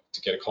 But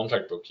to get a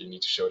contract book, you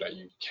need to show that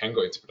you can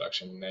go into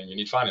production, and you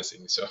need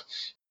financing. So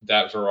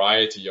that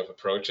variety of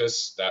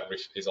approaches that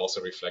is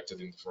also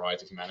reflected in the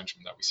variety of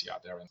management that we see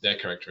out there and their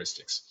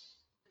characteristics.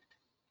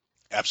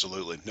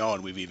 absolutely. No,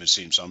 and we've even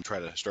seen some try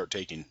to start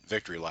taking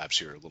victory laps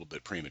here, a little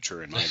bit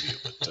premature in my view.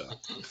 But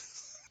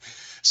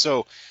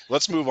so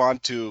let's move on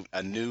to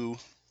a new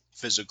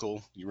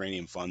physical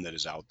uranium fund that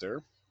is out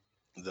there,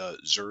 the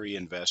Zuri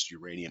Invest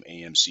Uranium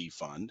AMC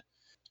Fund.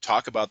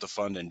 Talk about the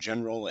fund in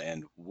general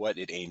and what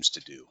it aims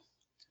to do.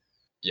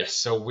 Yes,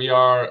 so we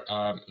are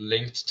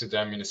linked to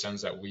them in the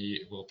sense that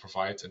we will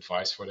provide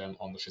advice for them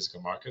on the physical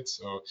market.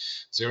 So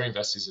Zero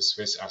Invest is a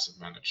Swiss asset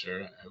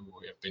manager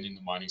who have been in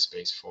the mining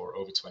space for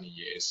over 20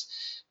 years.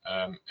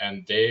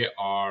 And they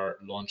are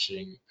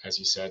launching, as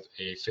you said,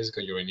 a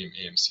physical uranium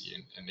AMC,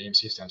 and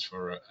AMC stands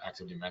for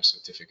Actively Managed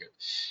Certificate.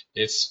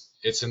 It's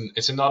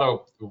another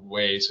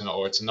way,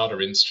 or it's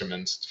another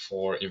instrument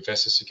for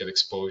investors to get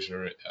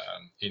exposure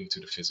into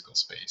the physical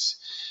space,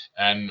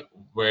 and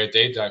where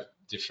they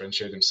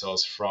differentiate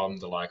themselves from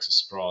the likes of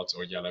Sprott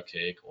or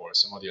Yellowcake or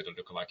some of the other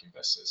lookalike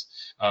investors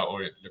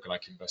or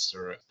lookalike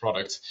investor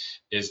products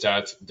is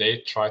that they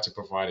try to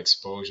provide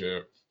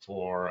exposure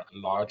for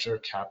larger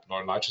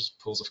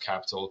pools of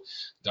capital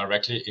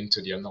directly into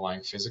the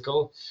underlying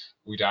physical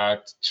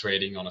without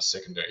trading on a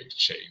secondary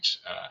exchange.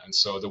 And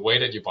so the way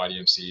that you buy the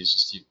MC is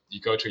just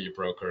you go to your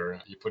broker,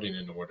 you put in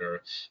an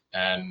order,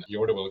 and the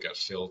order will get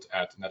filled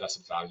at net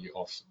asset value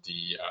of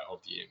the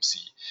MC.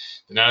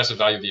 The net asset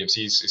value of the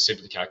MC is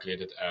simply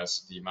calculated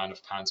as the amount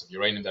of pounds of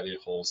uranium that it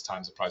holds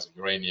times the price of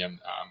uranium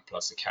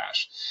plus the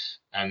cash.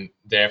 And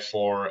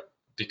therefore,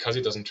 because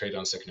it doesn't trade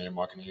on secondary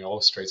market and it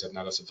always trades at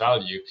net asset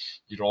value,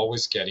 you're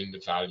always getting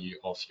the value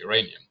of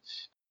uranium.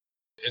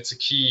 It's a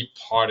key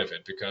part of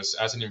it because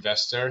as an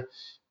investor,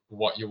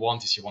 what you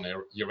want is you want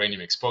a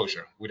uranium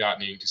exposure without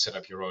needing to set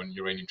up your own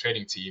uranium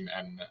trading team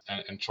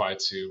and try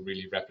to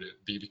really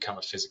become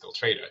a physical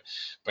trader.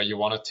 But you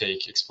want to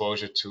take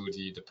exposure to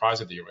the price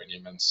of the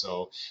uranium, and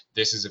so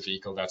this is a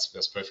vehicle that's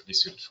perfectly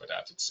suited for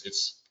that.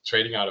 It's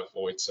trading out of,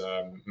 or it's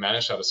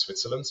managed out of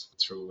Switzerland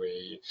through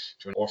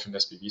an orphan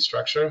SPV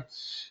structure,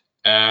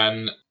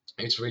 and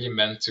it's really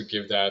meant to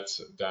give that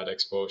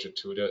exposure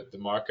to the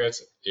market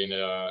in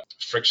a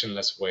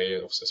frictionless way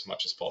as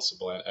much as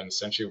possible. And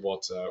essentially,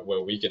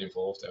 where we get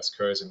involved as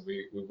Curzon,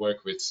 we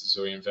work with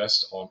Zuri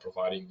Invest on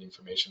providing the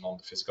information on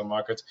the physical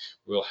market.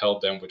 We'll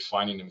help them with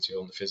finding the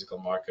material in the physical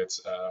market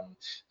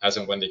as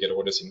and when they get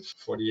orders in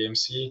for the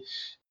AMC.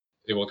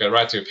 It will get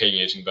right to a paying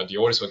agent, but the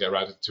orders will get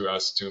routed to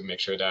us to make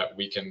sure that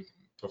we can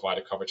provide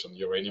a coverage on the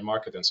uranium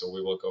market. And so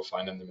we will go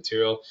find them the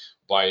material,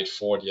 buy it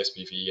for the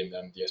SPV, and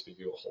then the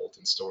SPV will hold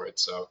and store it.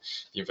 So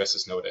the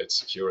investors know that it's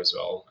secure as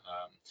well.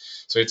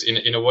 So it's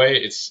in a way,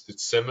 it's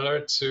similar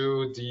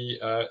to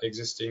the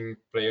existing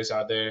players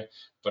out there,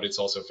 but it's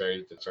also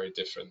very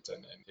different,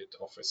 and it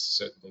offers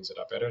certain things that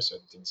are better,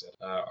 certain things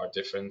that are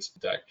different,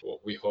 that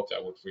we hope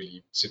that would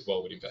really sit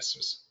well with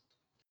investors.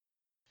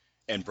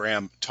 And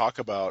Bram, talk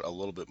about a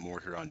little bit more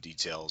here on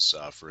details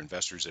for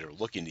investors that are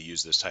looking to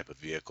use this type of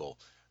vehicle.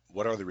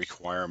 What are the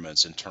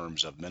requirements in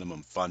terms of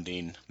minimum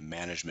funding,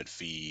 management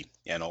fee,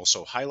 and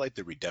also highlight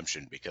the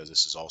redemption, because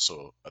this is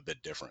also a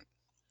bit different.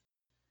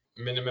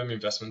 Minimum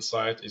investment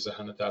side is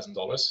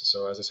 $100,000.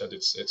 So as I said,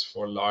 it's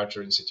for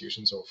larger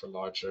institutions or for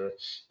larger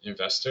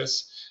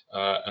investors,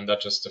 and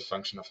that's just a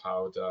function of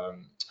how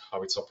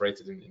it's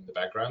operated in the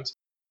background.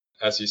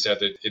 As you said,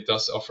 it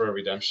does offer a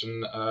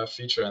redemption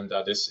feature, and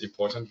that is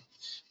important.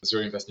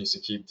 Zero Invest needs to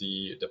keep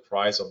the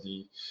price of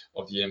the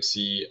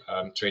EMC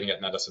trading at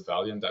net asset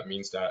value, and that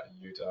means that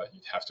you'd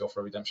have to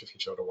offer a redemption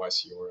feature,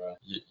 otherwise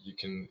you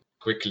can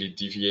quickly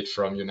deviate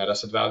from your net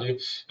asset value.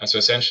 And so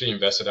essentially,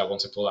 investors that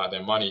want to pull out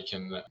their money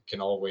can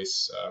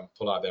always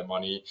pull out their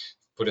money,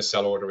 put a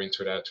sell order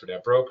into their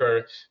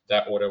broker.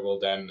 That order will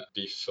then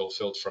be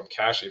fulfilled from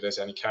cash if there's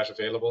any cash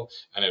available,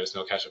 and if there's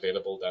no cash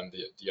available, then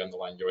the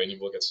underlying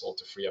uranium will get sold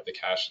to free up the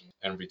cash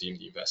and redeem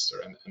the investor.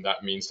 And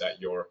that means that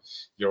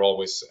you're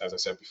always, as I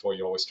said before,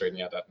 you're always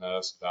trading at that net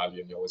asset value,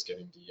 and you're always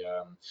getting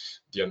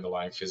the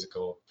underlying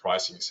physical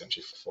pricing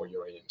essentially for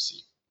your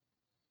AMC.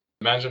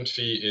 Management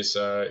fee is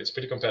it's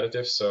pretty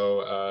competitive,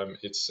 so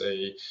it's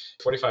a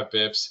 45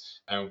 bips,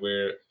 and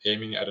we're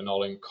aiming at an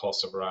all-in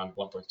cost of around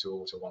 1.2 to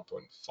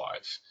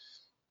 1.5.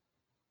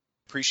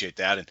 Appreciate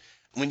that. And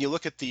when you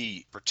look at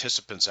the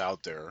participants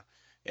out there,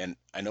 and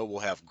I know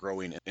we'll have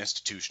growing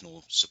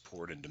institutional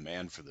support and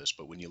demand for this,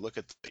 but when you look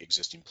at the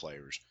existing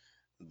players,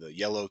 the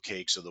Yellow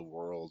Cakes of the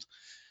world,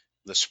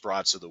 the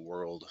Sprots of the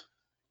world,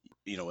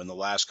 in the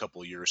last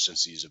couple of years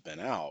since these have been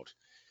out,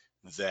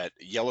 that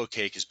Yellow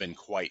Cake has been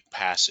quite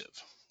passive.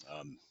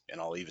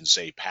 And I'll even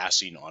say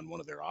passing on one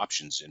of their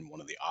options in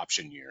one of the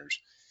option years.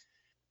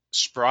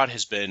 Sprott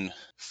has been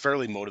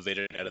fairly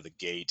motivated out of the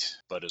gate,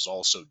 but has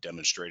also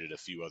demonstrated a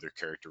few other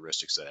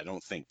characteristics that I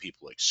don't think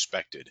people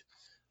expected,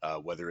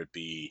 whether it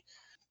be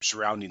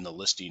surrounding the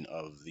listing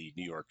of the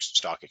New York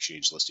Stock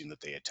Exchange listing that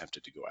they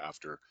attempted to go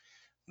after,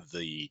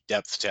 the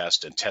depth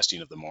test and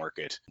testing of the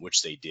market,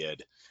 which they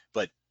did.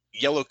 But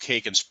Yellow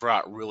Cake and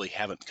Sprott really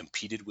haven't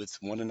competed with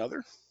one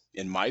another,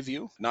 in my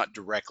view. Not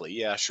directly.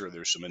 Yeah, sure,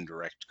 there's some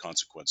indirect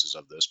consequences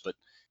of this, but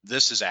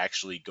this is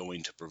actually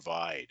going to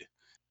provide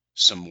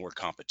some more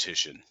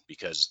competition,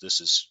 because this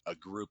is a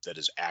group that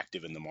is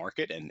active in the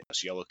market, and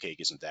Yellow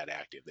Cake isn't that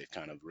active. They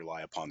kind of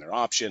rely upon their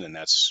option, and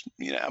that's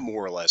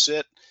more or less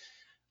it.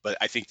 But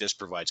I think this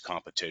provides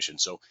competition.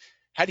 So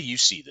how do you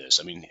see this?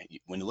 I mean,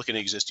 when looking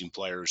at existing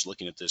players,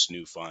 looking at this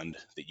new fund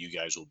that you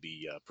guys will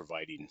be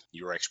providing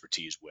your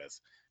expertise with,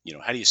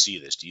 how do you see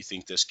this? Do you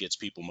think this gets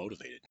people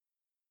motivated?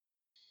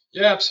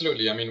 Yeah,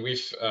 absolutely. I mean,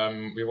 we've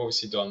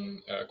obviously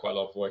done quite a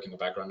lot of work in the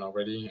background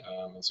already,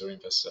 and Zuri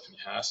Invest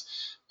definitely has.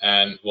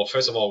 And well,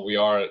 first of all, we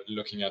are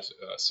looking at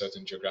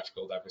certain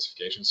geographical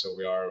diversification. So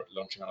we are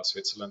launching out of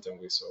Switzerland, and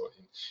we saw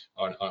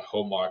in our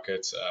home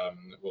market,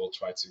 we'll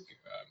try to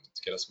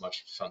get as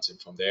much funds in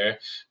from there.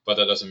 But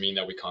that doesn't mean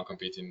that we can't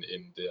compete in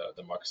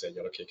the markets that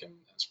Yellow Cake and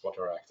Spot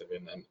are active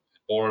in,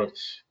 or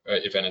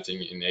if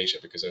anything in Asia,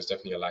 because there's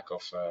definitely a lack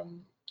of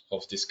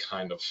this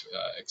kind of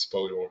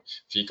exposure or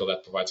vehicle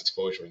that provides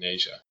exposure in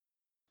Asia.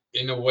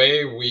 In a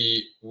way,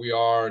 we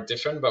are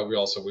different, but we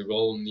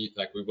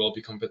will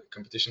be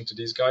competition to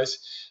these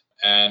guys.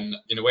 And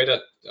in a way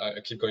that I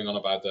keep going on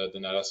about the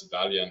net asset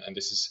value, and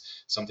this is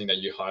something that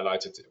you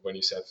highlighted when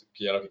you said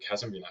Yellow Cake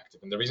hasn't been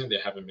active. And the reason they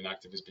haven't been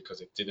active is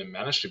because it didn't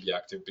manage to be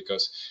active,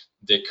 because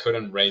they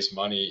couldn't raise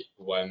money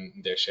when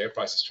their share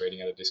price is trading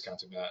at a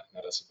discounted net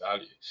asset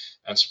value.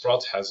 And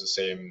Sprott has the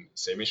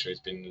same issue. It's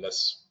been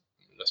less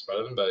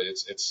prevalent, but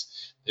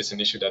it's an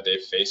issue that they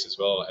face as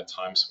well at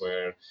times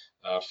where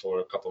for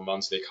a couple of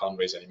months they can't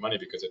raise any money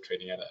because they're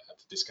trading at a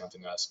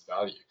discounted asset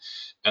value,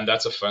 and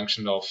that's a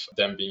function of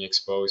them being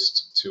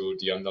exposed to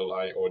the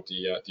underlying or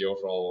the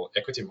overall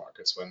equity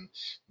markets. When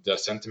the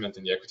sentiment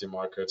in the equity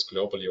markets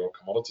globally or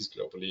commodities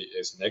globally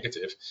is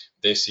negative,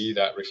 they see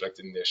that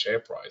reflected in their share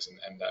price,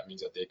 and that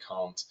means that they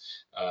can't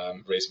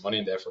raise money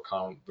and therefore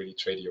can't really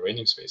trade the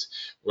uranium space.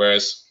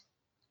 Whereas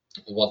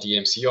what the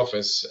EMC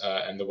offers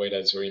and the way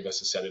that Zuri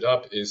Investors set it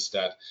up is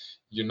that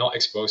you're not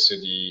exposed to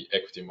the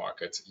equity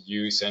market.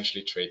 You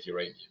essentially trade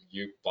uranium.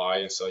 You buy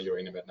and sell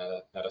uranium at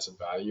net asset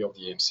value of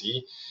the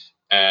EMC.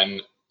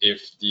 And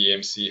if the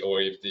EMC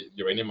or if the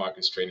uranium market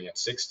is trading at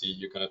 60,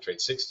 you're going to trade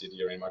 60. The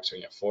uranium market is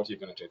trading at 40, you're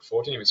going to trade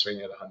 40. If it's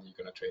trading at 100, you're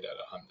going to trade at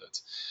 100,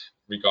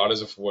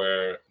 regardless of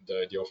where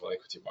the overall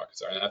equity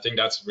markets are. And I think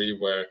that's really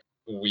where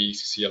we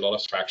see a lot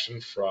of traction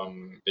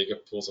from bigger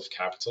pools of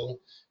capital,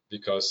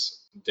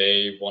 because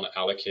they want to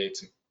allocate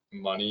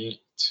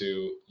money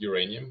to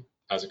uranium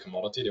as a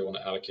commodity. They want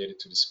to allocate it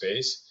to the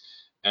space,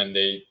 and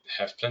they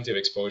have plenty of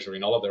exposure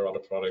in all of their other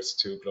products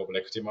to global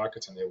equity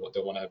markets, and they want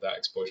to have that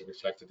exposure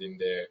reflected in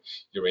their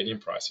uranium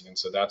pricing. And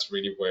so that's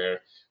really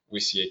where we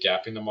see a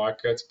gap in the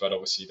market. But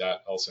obviously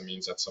that also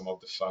means that some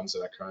of the funds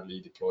that are currently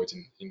deployed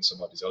in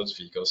some of these other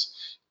vehicles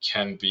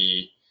can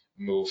be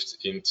moved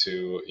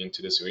into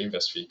the Zuri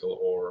Invest vehicle,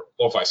 or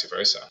vice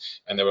versa.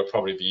 And there will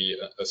probably be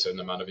a certain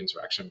amount of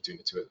interaction between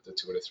the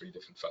two or the three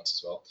different funds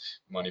as well.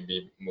 Money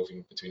be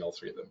moving between all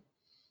three of them.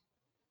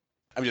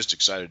 I'm just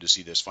excited to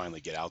see this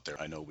finally get out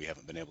there. I know we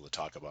haven't been able to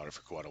talk about it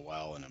for quite a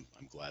while, and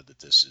I'm glad that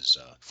this is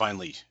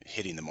finally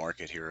hitting the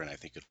market here, and I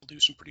think it will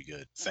do some pretty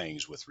good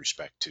things with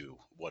respect to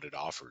what it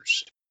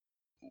offers.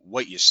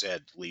 What you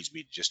said leads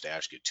me to just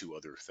ask you two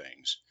other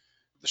things.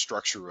 The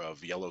structure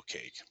of Yellow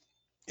Cake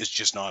is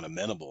just not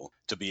amenable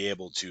to be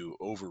able to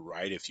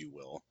override, if you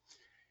will.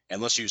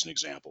 And let's use an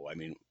example. I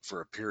mean, for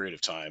a period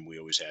of time, we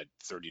always had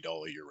 $30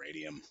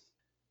 uranium.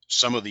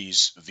 Some of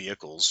these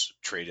vehicles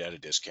trade at a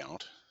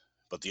discount,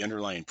 but the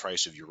underlying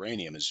price of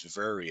uranium is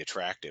very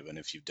attractive. And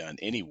if you've done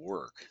any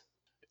work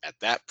at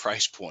that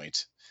price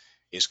point,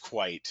 is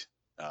quite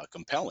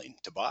compelling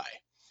to buy.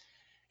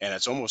 And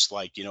it's almost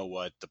like, you know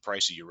what, the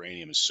price of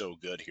uranium is so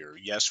good here.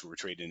 Yes, we're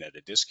trading at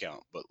a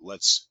discount, but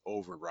let's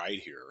override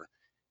here,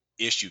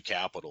 issue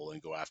capital,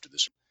 and go after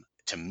this.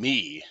 To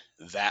me,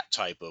 that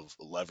type of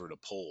lever to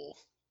pull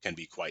can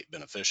be quite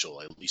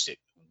beneficial. At least it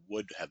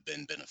would have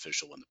been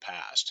beneficial in the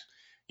past.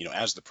 You know,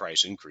 as the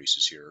price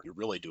increases here, you're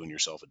really doing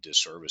yourself a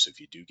disservice if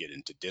you do get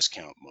into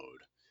discount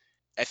mode.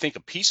 I think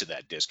a piece of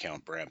that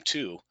discount, Bram,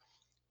 too,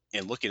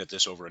 in looking at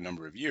this over a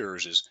number of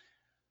years, is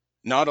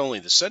not only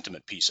the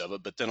sentiment piece of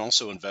it, but then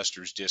also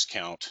investors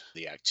discount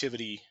the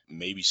activity,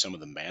 maybe some of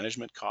the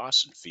management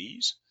costs and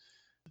fees.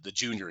 The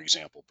junior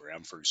example,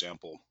 Bram, for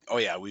example, oh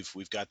yeah,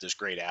 we've got this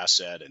great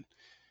asset, and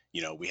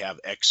we have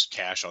X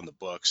cash on the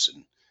books,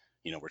 and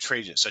we're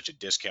trading at such a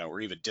discount,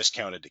 we're even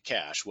discounted to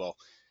cash. Well,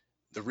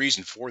 the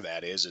reason for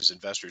that is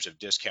investors have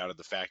discounted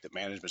the fact that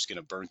management's going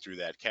to burn through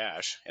that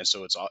cash, and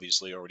so it's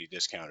obviously already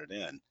discounted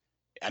in.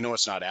 I know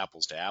it's not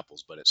apples to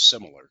apples, but it's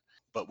similar.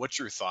 But what's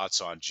your thoughts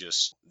on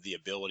just the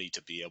ability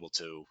to be able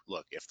to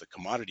look, if the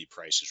commodity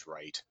price is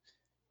right,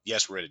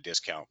 yes, we're at a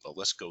discount, but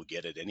let's go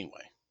get it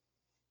anyway?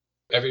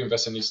 Every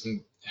investor needs to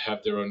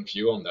have their own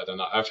view on that.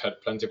 And I've had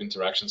plenty of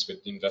interactions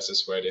with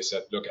investors where they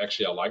said, look,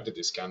 actually, I like the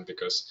discount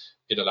because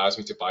it allows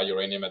me to buy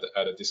uranium at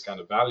a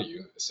discounted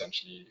value,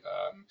 essentially,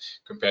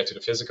 compared to the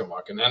physical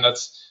market. And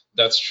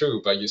that's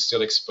true, but you're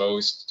still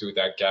exposed to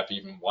that gap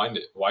even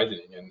widening.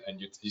 And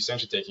you're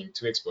essentially taking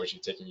two exposures.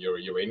 You're taking your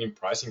uranium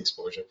pricing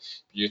exposure,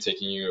 you're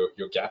taking your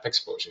gap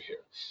exposure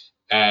here.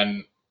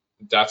 And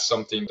that's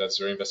something that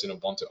Zuri Investors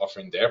want to offer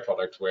in their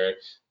product, where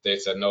they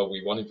said, no,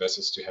 we want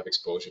investors to have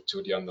exposure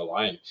to the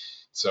underlying.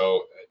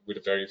 So with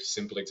a very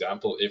simple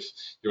example, if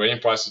uranium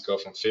prices go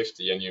from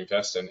 50 and you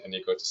invest and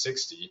they go to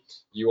 60,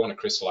 you want to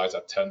crystallize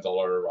that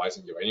 $10 rise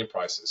in uranium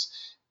prices.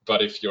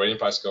 But if uranium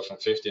prices go from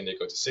 50 and they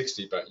go to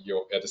 60, but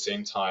you're at the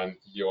same time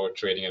you're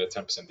trading at a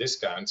 10%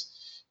 discount,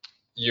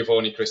 you've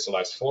only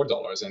crystallized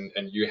 $4,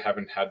 and you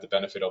haven't had the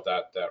benefit of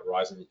that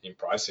rise in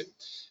pricing.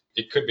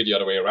 It could be the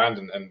other way around,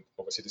 and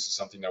obviously this is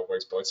something that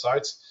works both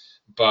sides.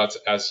 But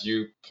as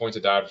you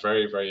pointed out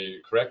very,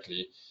 very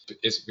correctly,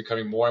 it's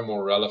becoming more and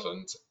more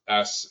relevant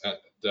as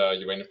the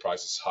uranium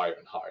price is higher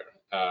and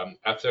higher.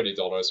 At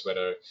 $30,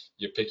 whether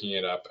you're picking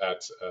it up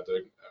at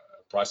the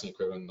pricing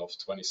equivalent of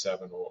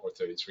 27 or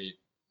 33,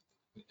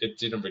 it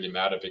didn't really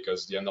matter,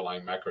 because the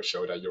underlying macro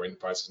showed that uranium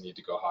prices need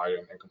to go higher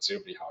and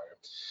considerably higher.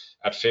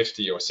 At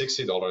 $50 or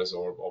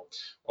 $60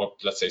 or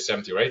let's say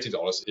 $70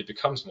 or $80, it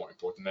becomes more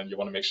important. And you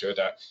want to make sure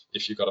that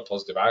if you got a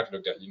positive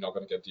outlook, that you're not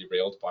going to get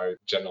derailed by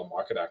general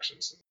market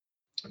actions.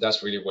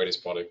 That's really where this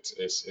product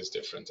is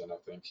different, and I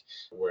think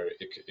where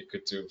it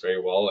could do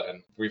very well.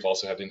 And we've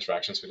also had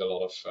interactions with a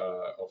lot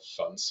of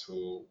funds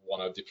who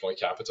want to deploy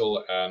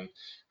capital and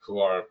who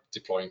are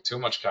deploying too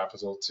much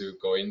capital to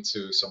go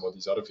into some of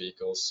these other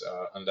vehicles,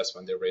 unless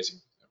when they're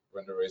raising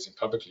they're raising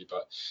publicly,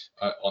 but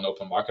on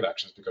open market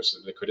actions because the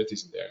liquidity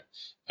isn't there.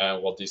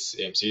 And what this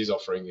AMC is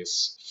offering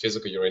is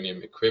physical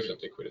uranium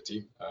equivalent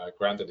liquidity.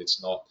 Granted,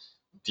 it's not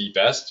the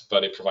best,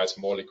 but it provides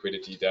more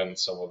liquidity than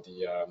some of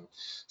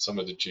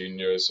the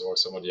juniors or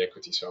some of the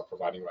equities who are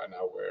providing right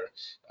now, where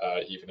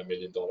even $1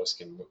 million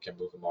can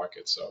move a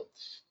market. So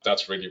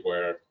that's really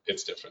where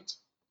it's different.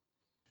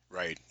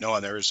 Right. No,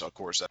 and there is, of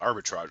course, that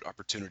arbitrage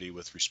opportunity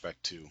with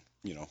respect to,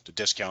 the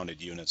discounted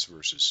units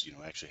versus,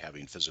 actually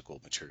having physical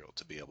material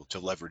to be able to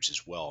leverage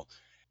as well.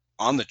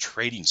 On the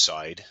trading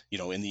side,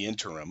 in the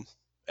interim,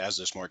 as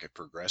this market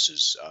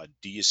progresses,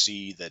 do you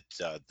see that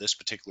this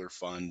particular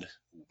fund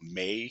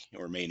may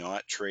or may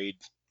not trade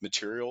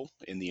material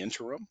in the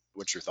interim?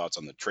 What's your thoughts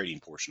on the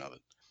trading portion of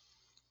it?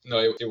 No,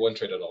 it won't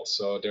trade at all.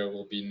 So there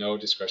will be no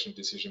discretion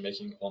decision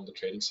making on the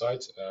trading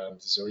side. The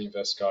Zuri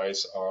Invest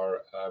guys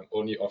are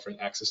only offering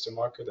access to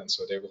market, and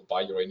so they will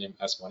buy uranium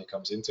as money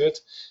comes into it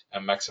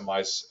and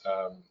maximize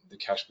the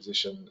cash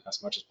position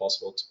as much as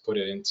possible to put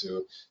it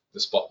into the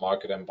spot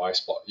market and buy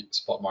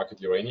spot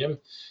market uranium.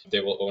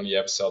 They will only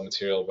ever sell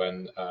material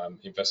when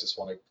investors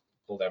want to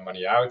pull their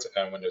money out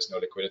and when there's no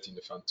liquidity in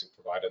the fund to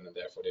provide it, and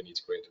therefore they need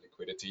to create the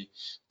liquidity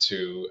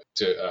to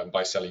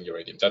by selling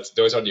uranium.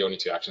 Those are the only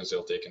two actions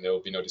they'll take, and there will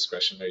be no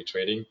discretionary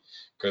trading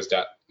because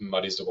that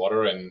muddies the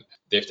water. And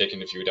they've taken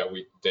the view that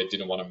they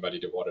didn't want to muddy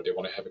the water. They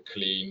want to have a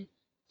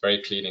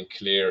very clean and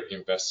clear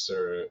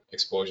investor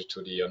exposure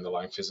to the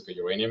underlying physical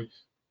uranium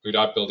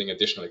without building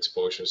additional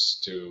exposures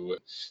to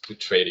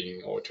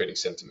trading or trading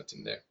sentiment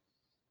in there.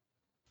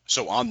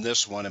 So on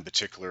this one in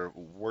particular,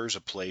 where's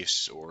a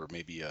place or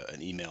maybe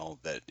an email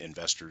that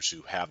investors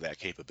who have that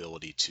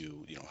capability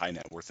to, high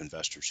net worth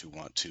investors who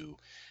want to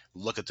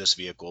look at this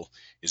vehicle,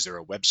 is there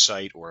a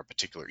website or a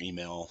particular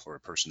email or a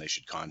person they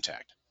should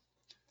contact?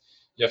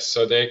 Yes,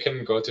 so they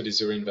can go to the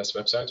Zuri Invest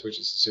website, which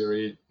is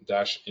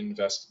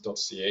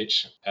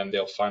zuri-invest.ch, and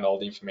they'll find all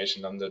the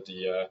information under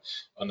the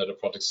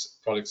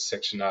products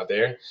section out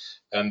there.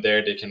 And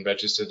there they can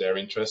register their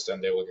interest,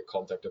 and they will get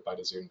contacted by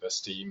the Zuri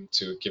Invest team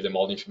to give them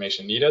all the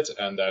information needed.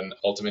 And then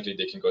ultimately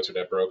they can go to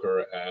their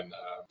broker and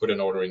put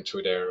an order in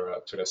to their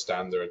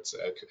standard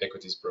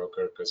equities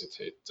broker, because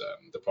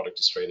the product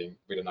is trading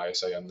with an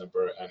ISIN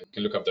number, and you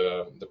can look up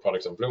the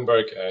product on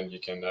Bloomberg, and you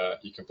can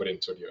put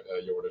into your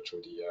order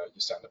through your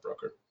standard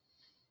broker.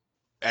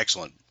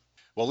 Excellent.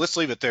 Well, let's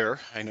leave it there.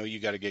 I know you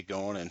got to get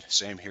going, and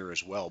same here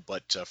as well.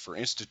 But for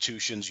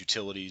institutions,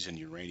 utilities, and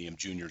uranium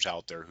juniors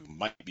out there who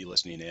might be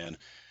listening in,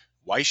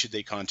 why should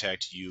they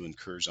contact you and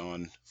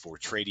Curzon for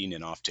trading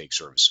and offtake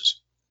services?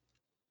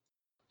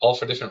 All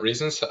for different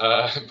reasons.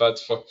 But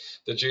for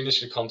the juniors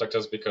should contact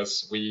us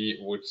because we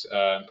would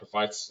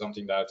provide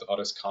something that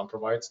others can't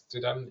provide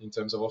to them in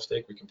terms of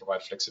offtake. We can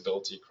provide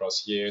flexibility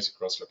across years,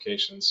 across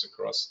locations,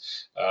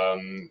 across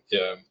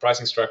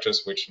pricing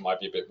structures, which might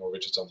be a bit more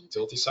rigid on the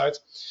utility side.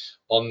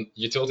 On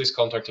utilities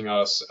contacting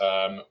us,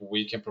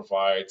 we can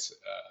provide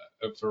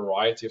a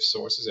variety of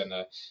sources, and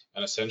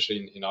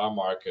essentially in our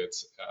market,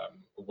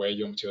 where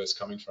your material is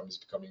coming from is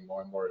becoming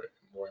more and more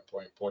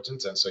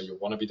important, and so you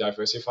want to be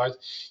diversified.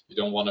 You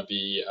don't want to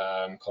be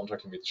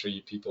contracting with three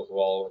people who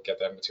all get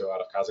their material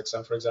out of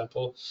Kazakhstan, for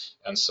example.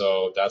 And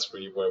so that's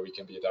really where we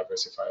can be a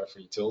diversifier for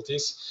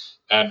utilities.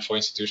 And for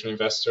institutional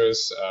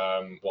investors,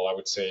 well, I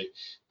would say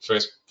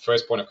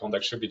first point of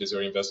contact should be the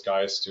Zuri Invest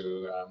guys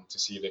to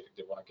see if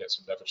they want to get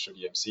some leverage through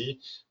the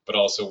MC. But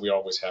also, we're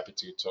always happy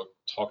to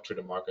talk through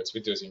the markets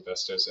with those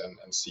investors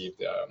and see if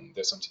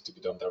there's something to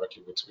be done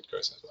directly with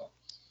Curzon as well.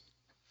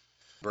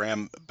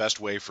 Bram, best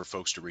way for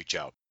folks to reach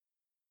out?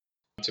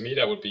 To me,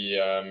 that would be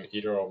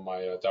either on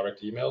my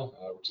direct email,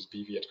 which is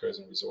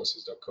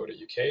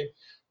bv@curzonresources.co.uk,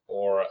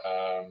 or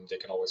they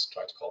can always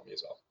try to call me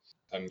as well.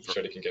 I'm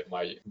sure they can get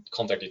my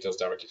contact details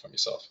directly from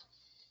yourself.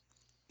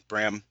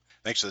 Bram,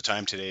 thanks for the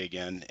time today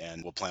again,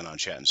 and we'll plan on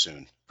chatting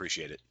soon.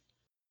 Appreciate it.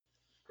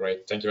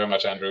 Great. Thank you very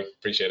much, Andrew.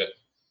 Appreciate it.